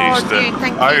confused? Oh, dude,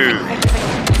 thank you.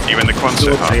 You in the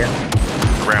concert hall?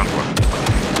 Ground one.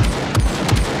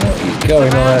 He's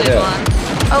going on out there.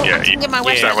 Oh, I can get my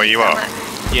weapon. Is that where you are?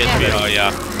 Yes, we are,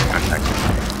 yeah. Okay.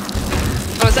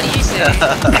 Oh, is that you, Sue?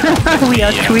 We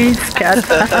are twins, Kat.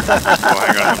 Oh,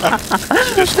 hang on.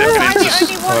 Just stepping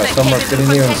into Alright, someone's been in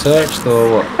here and searched,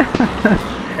 or what?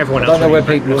 Everyone I don't know where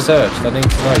people have searched. I need to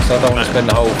know, so I don't want to spend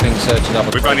the whole thing searching other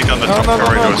We've only done the No, top no, no,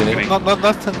 corridors, no, Kenny.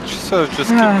 nothing. So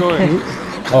just keep going.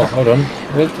 Oh, hold on.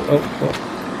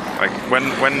 Like,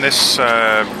 when this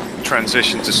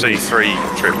transition to C3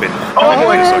 tripping,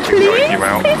 I can guide you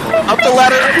out. Up the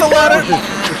ladder, up the ladder!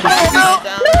 Oh no!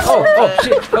 Oh,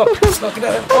 shit! Oh, knock it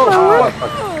out! Oh,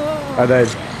 I died.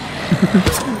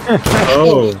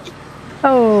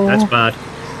 Oh, that's bad.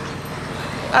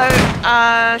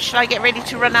 Oh, should I get ready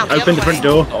to run out Open the front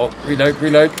door. Oh,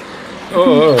 reload.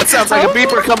 Oh, It sounds like a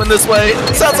beeper coming this way.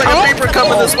 It sounds like a beeper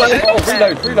coming this way. Oh,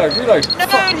 reload. No,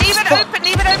 leave it open.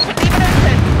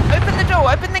 Open the door,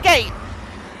 open the gate.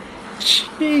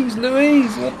 Jeez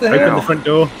Louise, what the Open hell? the front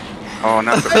door. Oh,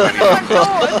 no.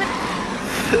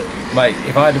 Mate,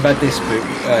 if I had had this book,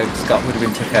 Scott would have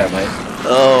been took out, mate.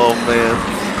 Oh man.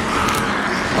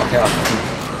 Okay,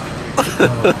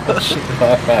 shit,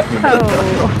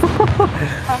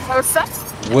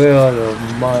 well, oh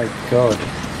my god.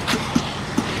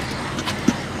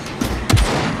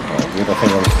 Oh, good, I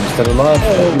think I'm still alive. I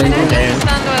don't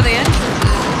understand where the entrance is.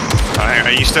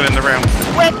 Are you still in the round?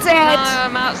 We're dead. No,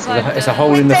 I'm outside. It's a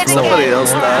hole in the floor. Somebody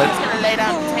else I'm died. just gonna lay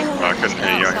down and take I couldn't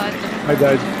hear you. I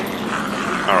died.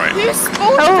 Alright, Who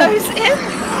spawned those in?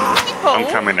 People? I'm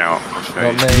coming out. I'll show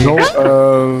Not you. me. No,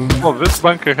 Oh, this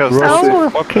bunker has. Oh,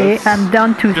 okay. I'm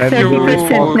down to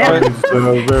 30% now. Do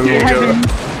you have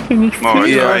any Oh,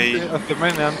 experience? At the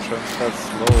main entrance, that's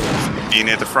low. you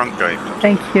near the front gate?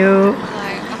 Thank you. No,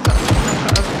 I've got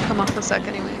to come off a sec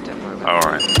anyway. Don't worry about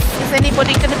Alright. Is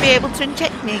anybody going to be able to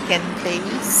inject me again,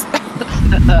 please?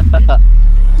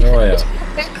 Oh, yeah.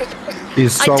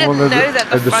 is I didn't someone know that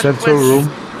the at the front central was- room?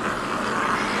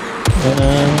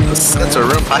 The center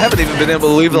room. I haven't even been able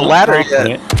to leave the ladder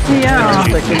yet. Yeah.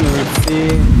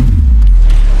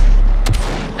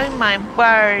 Oh my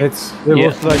word. There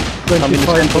was like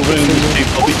 25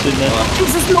 puppets in there.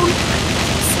 Jesus Lord.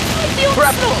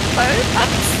 Crap.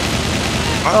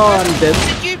 Oh, I'm dead.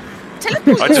 Did you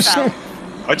teleport yourself?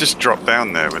 I just dropped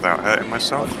down there without hurting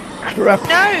myself. No,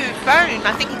 Bone.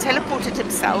 I think he teleported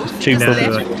himself. Two Just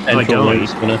people. left. I don't.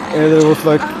 There was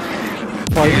like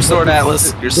Your sword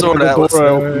atlas. Your sword atlas.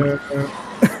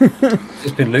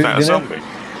 It's been Is that a looted, zombie?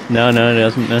 No, it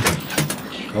hasn't. No.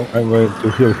 Oh, I'm going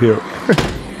to heal here.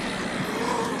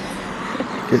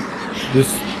 Does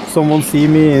someone see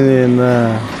me in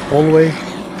the hallway?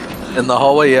 In the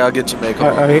hallway, yeah, I'll get you, Mako.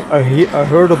 I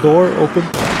heard a door open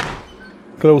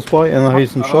close by, and I hear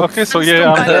some shots. Okay, so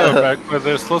yeah, I'm there, back where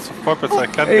there's lots of puppets. I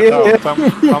can't get out.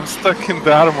 I'm stuck in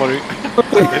the armory.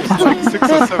 There's like 6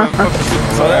 or 7 puppets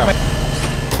inside.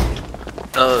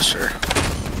 Oh, sure.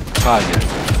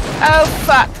 Oh,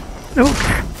 fuck.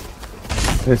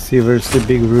 Let's see, where's the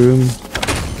big room?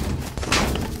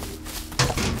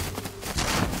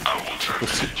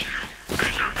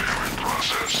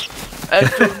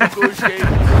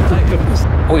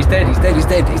 Oh, he's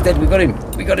dead. We got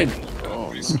him.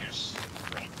 Oh, he's... I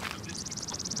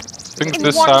think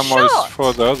this ammo is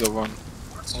for the other one.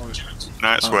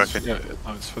 No, it's working. Yeah,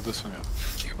 no, it's for this one, yeah.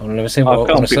 I'll never see what I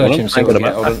want to search him. See what I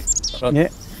get. Hold on. Yeah.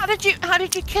 How did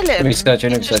you kill him? Let me search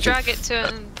him. Just drag it to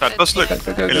him. That does look...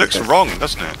 It looks wrong,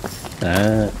 doesn't it? Is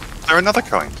there another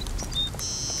kind?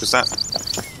 Because that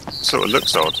sort of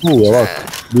looks odd. Ooh, I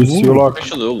like. This you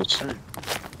like.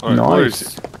 Alright, where is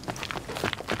it?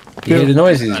 You hear the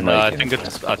noises he's No, I making? think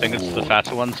it's the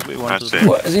fatter ones we want. That's it.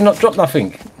 What, has he not dropped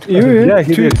nothing? Yeah,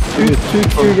 he two did.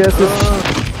 gases.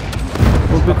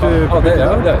 Oh,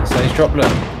 there, look. So he's dropped,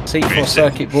 look. C4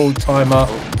 circuit board, timer,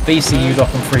 BCU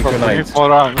lock and 3 grenades. Look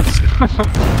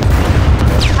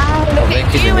they're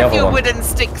at killing you the with other your one. wooden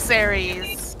stick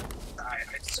series.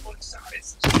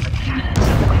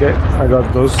 Okay, I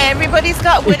got those. Everybody's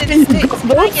got wooden sticks.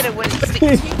 Can I get a wooden stick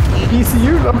too, please?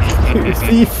 ECU lock.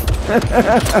 Thief.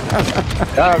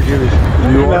 I'll give it.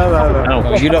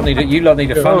 Oh, you lot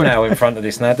need a thumbnail in front of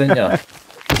this now, don't you?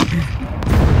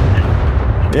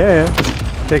 Yeah.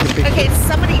 Take a picture. Okay,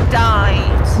 somebody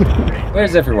died.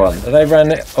 Where's everyone? Are they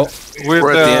ran it? Oh,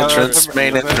 We're at the entrance,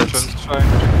 main entrance.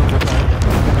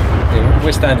 yeah,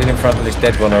 we're standing in front of this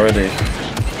dead one already.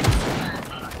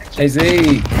 Hey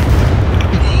Z!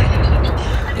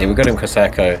 Yeah, we got him,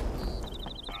 Kosako.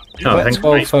 Oh, About thank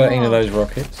 12, 13 of those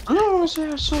rockets. Oh, so.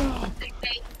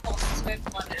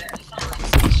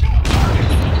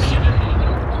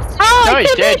 No,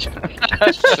 he's dead.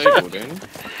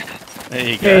 There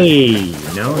you go. Hey,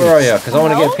 no. Where are you? Because I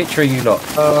want to get a picture of you lot.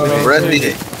 We're at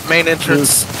the main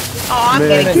entrance. Oh, I'm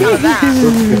getting some of that.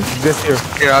 This here.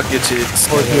 Here, I'll get you.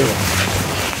 Or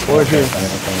here.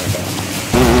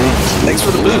 Thanks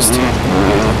for the boost. Get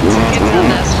down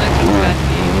there, smoking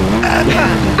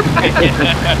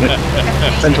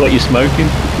Depends what you're smoking.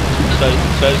 So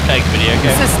let's take video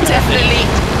game. This is definitely.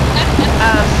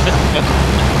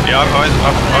 Yeah, I'm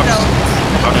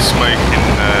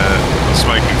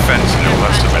smoking fence and all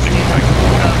that stuff.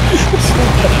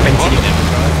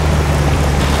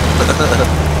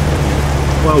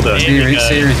 Well done. Series is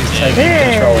taking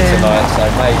control tonight, so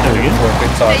mate, do it for a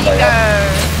good time There you later. go.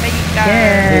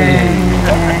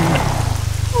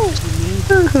 There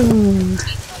you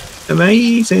go.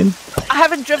 Amazing. I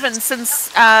haven't driven since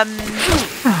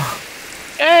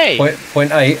Hey!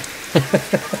 Point 8.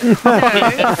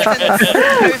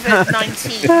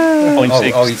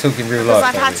 COVID-19. Oh, you're talking real Because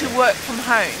life. I've had to work from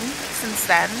home since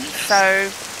then, so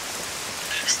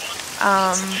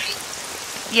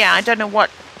yeah, I don't know what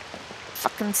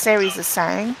fucking series is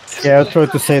saying. Yeah, I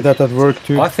tried to say that at work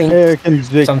too. I think I can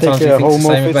sometimes take you a think home the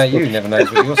same office, about you. but- You never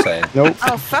knows what you're saying. Nope.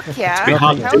 Oh fuck yeah! It's a bit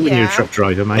hard to Hell do when you're a yeah. truck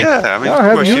driver, mate. Yeah, I mean, Yeah,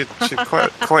 have well, you? she's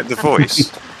quite the voice.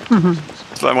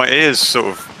 It's like my ears sort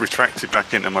of retracted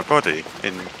back into my body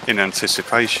in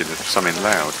anticipation of something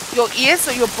loud. Your ears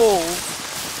or your balls?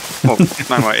 Well,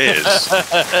 no, my ears.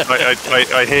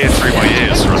 I hear through my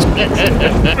ears.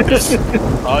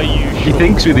 Are you sure? He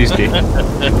thinks with his dick.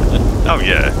 Oh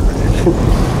yeah.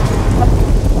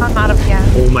 I'm out of here.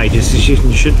 All made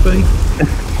decisions should be.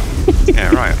 Yeah,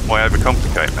 right. Why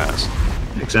overcomplicate matters?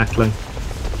 Exactly.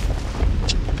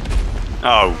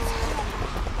 Oh.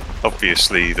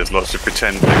 Obviously, there's lots of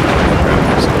pretending.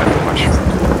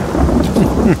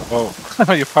 Oh,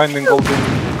 you're finding golden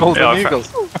Yeah, eagles.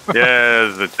 Yeah,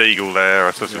 the eagle there.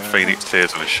 I saw some phoenix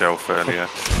tears on a shelf earlier.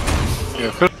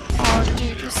 Yeah, Oh,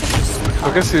 dude, you're such a sweetheart. I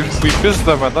guess if we piss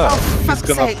them enough, he's fuck's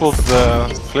gonna sake. pull the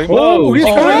flame. Oh, he's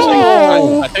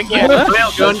I think you have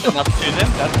close enough to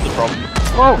them. That's the problem.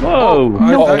 Whoa!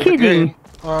 No died kidding. again.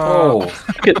 Oh,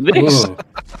 Look at this.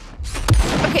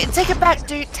 Okay, take it back,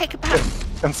 dude. Take it back.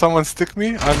 Can someone stick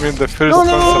me? I'm in the first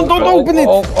No, don't open it.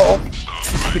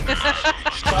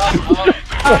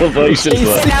 Oh, voice as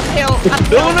well. Sit uphill.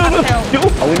 Uphill.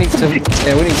 Oh, we need some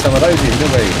of those in,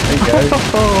 don't we? There you go.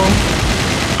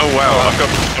 Oh wow, I've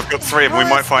got 3 of them. We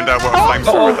might find out what a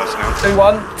flamethrower does now.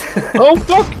 2-1. Oh,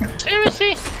 fuck!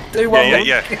 Seriously? 2-1.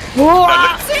 Yeah.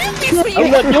 Seriously?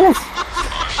 Open that door!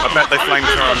 I bet they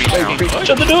flamethrower me now.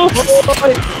 Shut the door!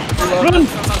 Run!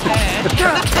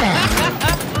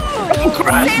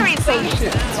 Seriously?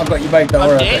 I've got you, mate. Don't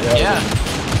worry Dead? about it. Yeah.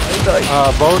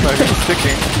 Bone, I'm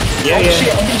sticking. Oh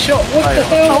shit, I'm being shot. What the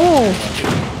hell?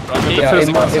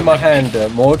 Yeah, in my hand,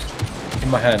 Maud. In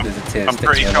my hand is a tear. I'm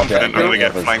pretty confident I'm going to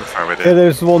get flamethrower Yeah, there.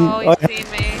 there's one. Oh, he's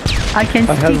seen me. I can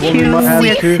I had stick one in you my hand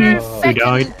with too. this. You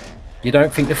died. You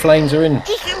don't think the flames are in?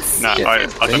 He can see. No, I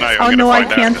don't know. Oh I'm no, I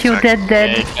gonna can't. find You're out. dead, Yeah,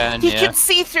 dead. you can, He yeah. can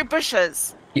see through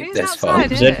bushes. Who's That's outside,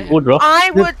 fine. is it? Woodruff.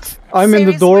 I would. I'm in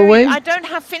the seriously, doorway. I don't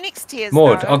have phoenix tears.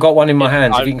 Maud, though. I've got one in my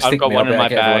hands. If I've- you can I've stick got me, one I'll in better my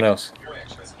get everyone bag. else.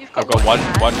 You've I've got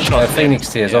one shot. Phoenix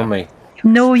tears on me.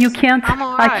 No, you can't. I'm I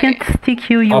alright. can't stick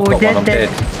you. I've You're got one. dead, I'm dead.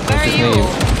 dead. I was Where are just you? near you.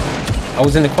 I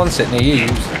was in the Quonset near you. You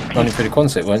was running through the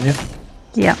Quonset, weren't you?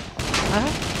 Yeah.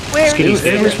 Where are Who you?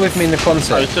 was with me in the I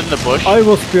Quonset? was in the bush. I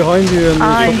was behind you and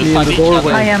I- you got me in the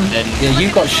doorway. I am. Yeah, you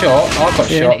got shot. I got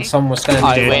shot, and someone was standing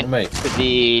I in front went of me. to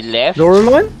the left.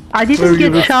 Loralyne? I Where didn't you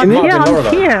get were shot skinny? here. Might be I'm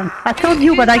Loralyne. here. I told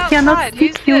you, but I Who's cannot outside?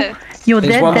 stick Who's you. this? You're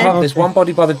dead. There's one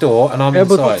body by the door, and I'm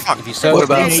inside. If you search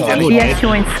inside, Yes,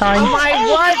 you're inside. Oh my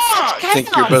word! I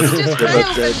think you're both Just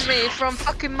dead. railed me from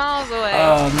fucking miles away.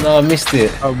 Oh no, I missed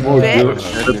it.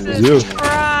 Jesus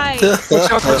Christ.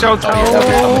 Watch out.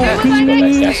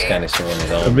 Gas canister on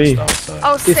his arm. Me.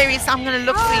 Oh, Sirius, I'm gonna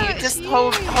look for you. Just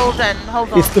hold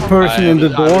on. Is the person in the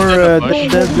door dead,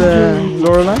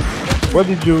 Loralyne? What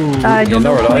did you... I don't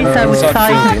know who is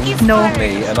outside. No.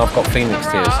 Me, and I've got Phoenix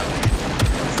tears.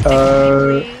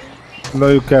 No,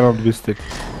 you cannot be stick.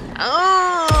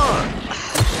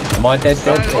 Am I dead?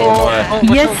 Or am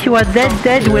I... Yes, you are dead,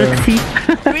 Wilksey.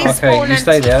 Okay, you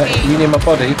stay there. You need my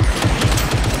body.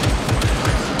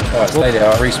 Alright, stay there.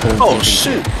 I'll respawn. Oh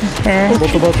shit! Okay.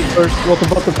 What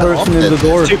about the person in the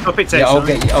door? Two puppets Yeah, I'll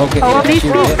outside. get you. Oh, please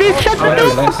shut the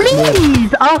door,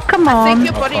 please! Oh, come I on.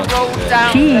 think your body rolled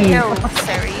down the hill,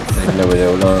 Sirius. I know where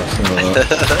they'll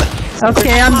last.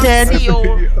 Okay, I'm dead.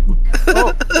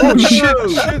 Oh shit!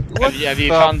 Have you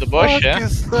found the bush? Yeah.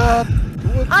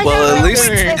 Well, at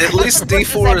least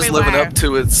D4 is living up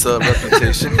to its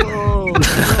reputation.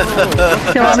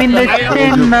 So I'm in the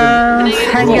same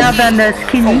hangar than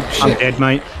Skinny. I'm dead,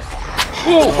 mate.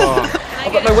 Whoa!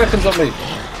 I've got no weapons on me.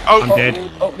 I'm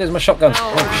dead. Oh, there's my shotgun.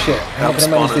 Oh shit! How can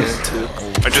I manage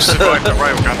this? I just survived the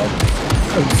railgun.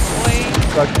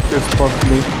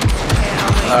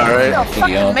 Alright. They're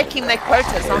fucking making their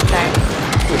quotas, aren't they?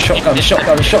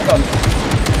 Shotgun.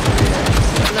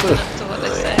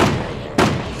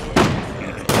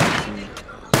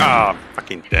 Ah,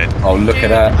 fucking dead. Oh, look at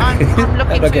that. I'm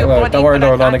looking for your body, Don't worry, but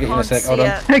Loralyne, I'll I get you in a can't sec. Hold see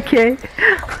on. it. Okay.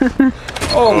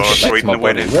 Oh, sweet, shit, my the body.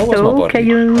 winning. Where was my So, body? can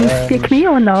you stick me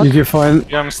or not? Did you find...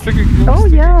 Yeah, I'm sticking you. Oh,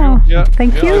 yeah.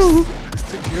 Thank you.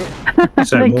 Stick you.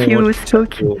 Thank you,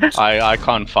 Spooky. I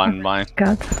can't find mine.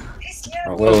 God.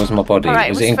 Right, where was my body? Alright,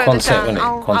 was it it in was further concept,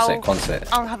 down. wasn't it? Concept.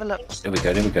 I'll have a look. Here we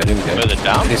go. Further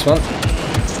down? This one?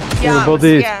 Yeah,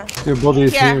 Your body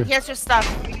is yeah, here. here's your stuff.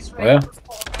 Where?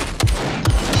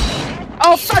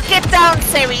 Oh, fuck, get down,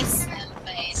 Ceres.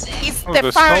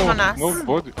 They're firing on us. No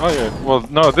body. Oh yeah. Well,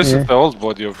 no, this is the old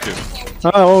body of him.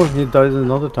 Oh, he died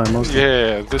another time. Okay.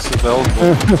 Yeah, this is the old body.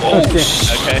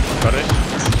 Okay, got it.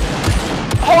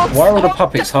 Why are all the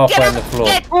puppets halfway on the floor?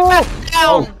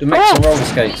 Oh, the make some roller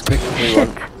skates. Quick, everyone.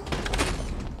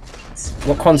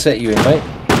 What concert are you in, mate?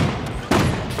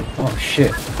 Oh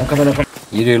shit! I'm coming up.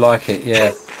 You do like it,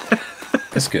 yeah.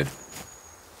 That's good.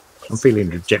 I'm feeling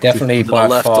rejected. Definitely To the by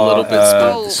left far a little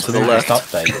bit, to the left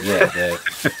update. Yeah,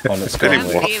 the one that's I'm gone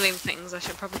with. healing things. I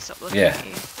should probably stop looking Yeah. at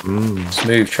you.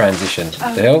 Smooth transition.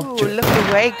 Oh, The hell? look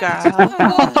away, girl.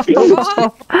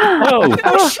 Oh,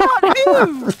 Who shot who?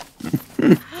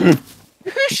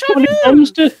 Who shot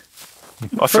who?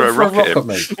 I threw a rocket at him.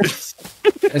 me.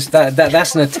 It's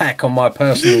that's an attack on my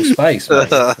personal space.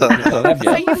 Mate. I love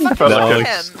Are you. you fucking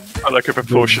him? Felt like a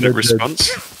proportionate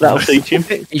response. that'll teach him.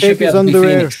 You should be able to be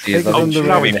Phoenix tears. Take his underwear.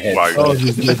 No, he in the head. won't. Oh,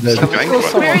 he's dead. Where are you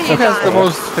Who has the going?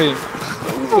 most thing?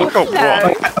 Look at what?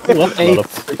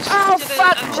 Oh,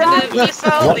 fuck, run.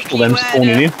 Watch for them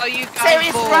spawning in.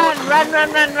 Ceres, run.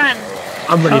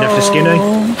 I'm running after Skinny.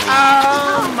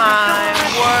 Oh my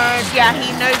word. Yeah, he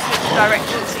knows which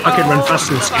direction to go. I can run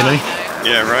faster than Skinny.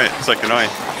 Yeah, right. So can I.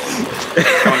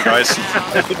 Come on, guys.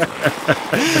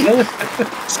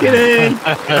 Skinny!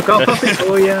 I've got a puppet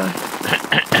for you.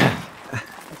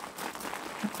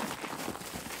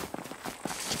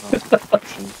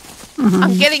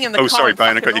 I'm getting in the car. Oh, sorry, and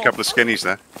Bane. I got you a fucking couple of skinnies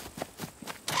there.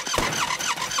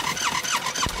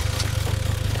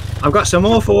 I've got some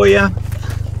more for you.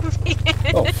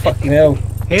 Oh fucking hell!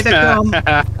 Here they come.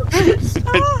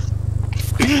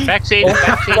 Vaccine.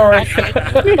 Sorry.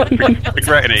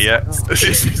 Regretting it yet?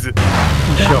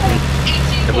 Shot me.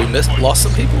 Have we lost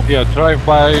some people? Yeah, drive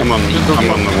by. I'm on the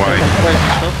way.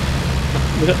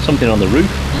 We got something on the roof.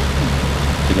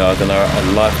 You know, I don't know.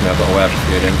 On life now, I've got to have a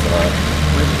few of them tonight.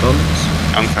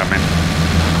 I'm coming.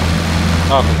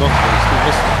 Oh, the doctor is still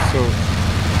missing, so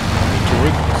I need to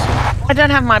rid of some. I don't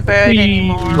have my bird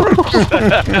anymore.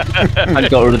 I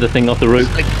got rid of the thing off the roof.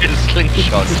 Like a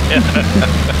slingshot.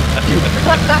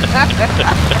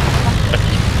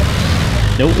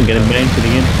 Nope, we're getting mounted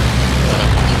again.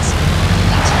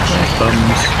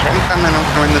 Bums. I'm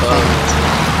coming the tunnel.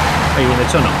 Are you in the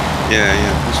tunnel? Yeah.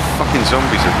 Those fucking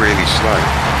zombies are really slow.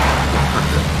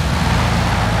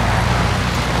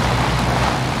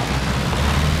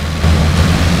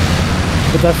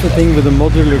 But that's the thing with the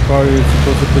modular car, you're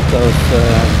supposed to put those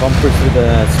bumpers with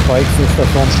the spikes and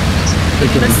stuff on.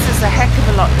 This is a heck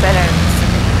of a lot better.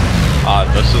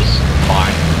 This is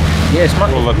fine. Yeah, it's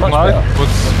much, Well, at much night, better.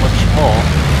 what's much more?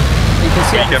 You can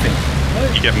see You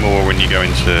everything. get more when you go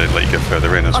into, like, you get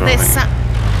further in as Oh, well. I there's think.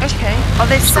 oh Okay. Are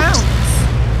there sounds?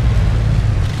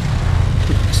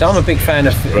 So I'm a big fan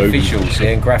of visuals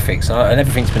and graphics, and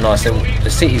everything's been nice. The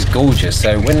city's gorgeous,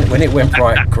 so when it went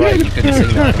bright grey, you couldn't see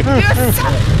nothing.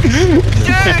 Dude,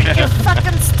 you're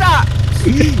fucking stuck.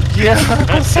 Yeah.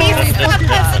 He's stuck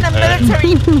as in a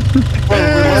military.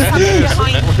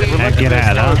 Get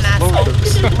out of that.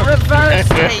 Reverse,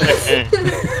 please.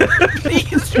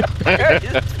 Please reverse.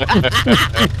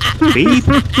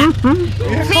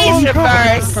 Please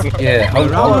reverse. Yeah,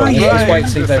 hold on. Just wait to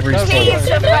see if they respawn. Please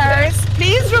reverse.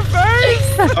 Please reverse.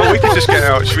 Oh, we can just get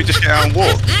out. Should we just get out and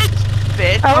walk?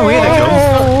 Bitch. Oh, here they go.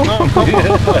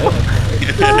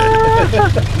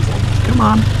 Come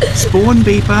on. Spawn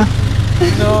beeper.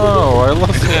 No, I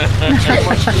lost too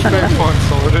much space points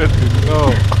already. No.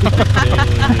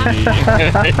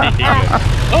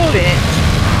 Oh, bitch.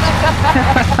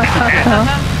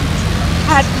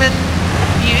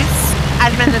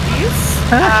 Admin abuse.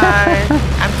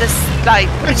 I'm just like.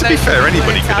 To be fair,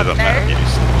 anybody could have done that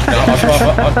abuse. No,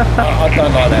 I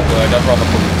don't like that word. I'd rather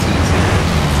call it teasing.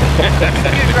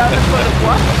 You'd rather call it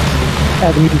what?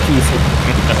 Admin teasing.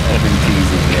 Admin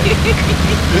teasing, yeah.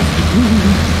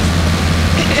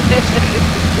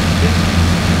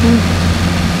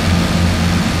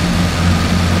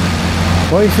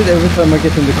 Why is it every time I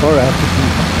get in the car I have to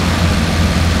pee?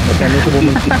 Like I'm not a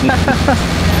woman.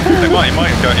 It might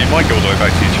go all the way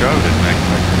back to your childhood, mate.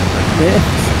 Yeah.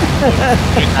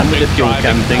 And with the fuel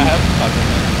can thing.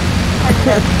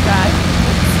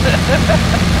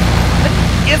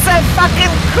 You're so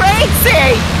fucking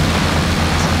crazy!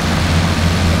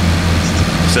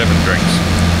 7 drinks.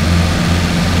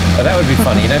 Oh, that would be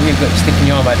funny. You know, you've got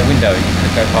sticking your arm out the window, you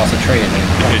could go past a tree and it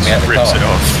knocks me out the car. Rips it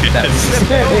off.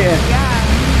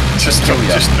 Just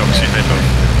knocks your head off.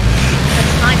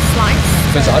 Nice slice.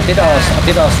 Because I did ask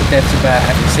the devs about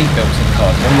having seatbelts in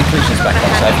cars. When the collision's back on,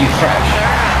 so if you crash,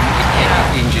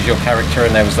 it injures your character,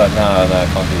 and they was like, no, I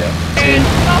can't do that.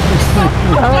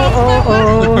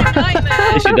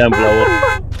 This you don't blow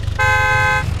up.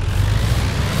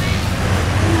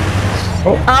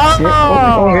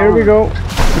 Oh, here we go.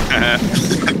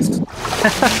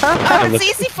 Oh, it's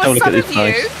easy for some of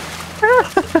you.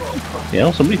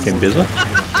 Yeah, somebody came busy.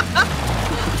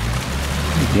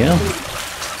 Yeah.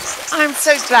 I'm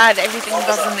so glad everything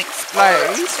doesn't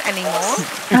explode anymore.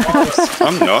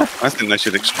 I'm not. I think they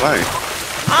should explode.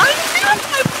 I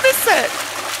miss it.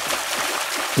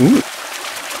 Ooh.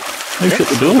 Who shut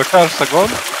the door? The cars are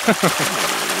gone.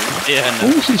 Yeah, no.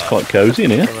 Oh, this is quite cosy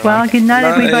in here. Well, good night,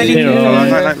 everybody.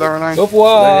 Night, Loralyne. Au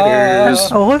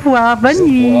revoir. Au revoir. Bonne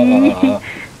nuit.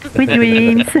 Sweet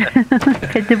dreams.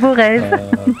 Faites de vos rêves.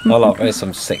 I like there's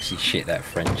some sexy shit that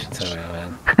French. I tell you,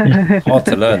 man. Hard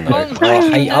to learn though.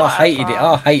 I hated it.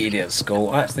 I hated it at school.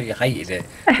 I absolutely hated it.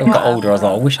 As I got older, I was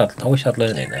like, I wish I'd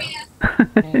learned it now.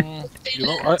 You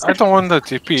know, I don't want the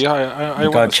TP. I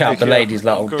go and chat up the ladies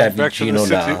like old David Gino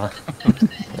là.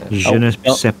 Je ne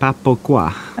sais pas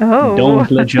pourquoi. Oh. Don't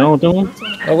let John do.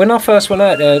 Well, when I first went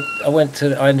out there,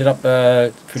 I ended up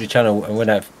through the channel and went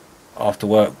out after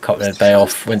work, cut a day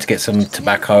off, went to get some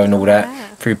tobacco and all that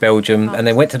through Belgium, and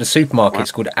then went to the supermarket.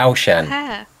 It's called Auchan.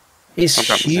 It's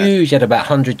huge. You had about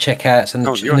 100 checkouts, and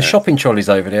the shopping trolleys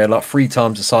over there are like 3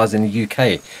 times the size in the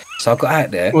UK. So I got out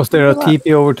there. Was there a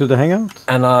TP over to the hangout?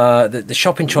 And the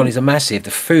shopping trolleys are massive.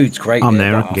 The food's great. I'm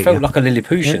there. I felt like a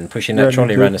Lilliputian pushing that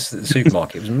trolley around the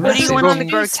supermarket. It was massive. What do you want on the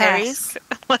groceries?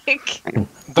 Like,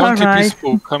 all right.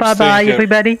 Bye-bye,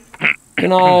 everybody. Good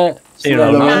night. See you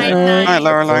later. Night,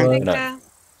 Loralyne.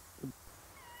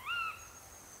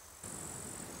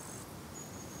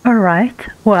 All right.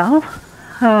 Well,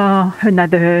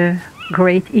 another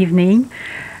great evening.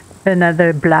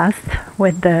 Another blast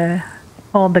with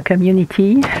all the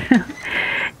community.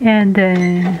 And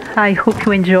I hope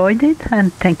you enjoyed it.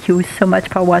 And thank you so much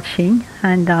for watching.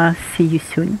 And see you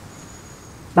soon.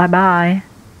 Bye-bye.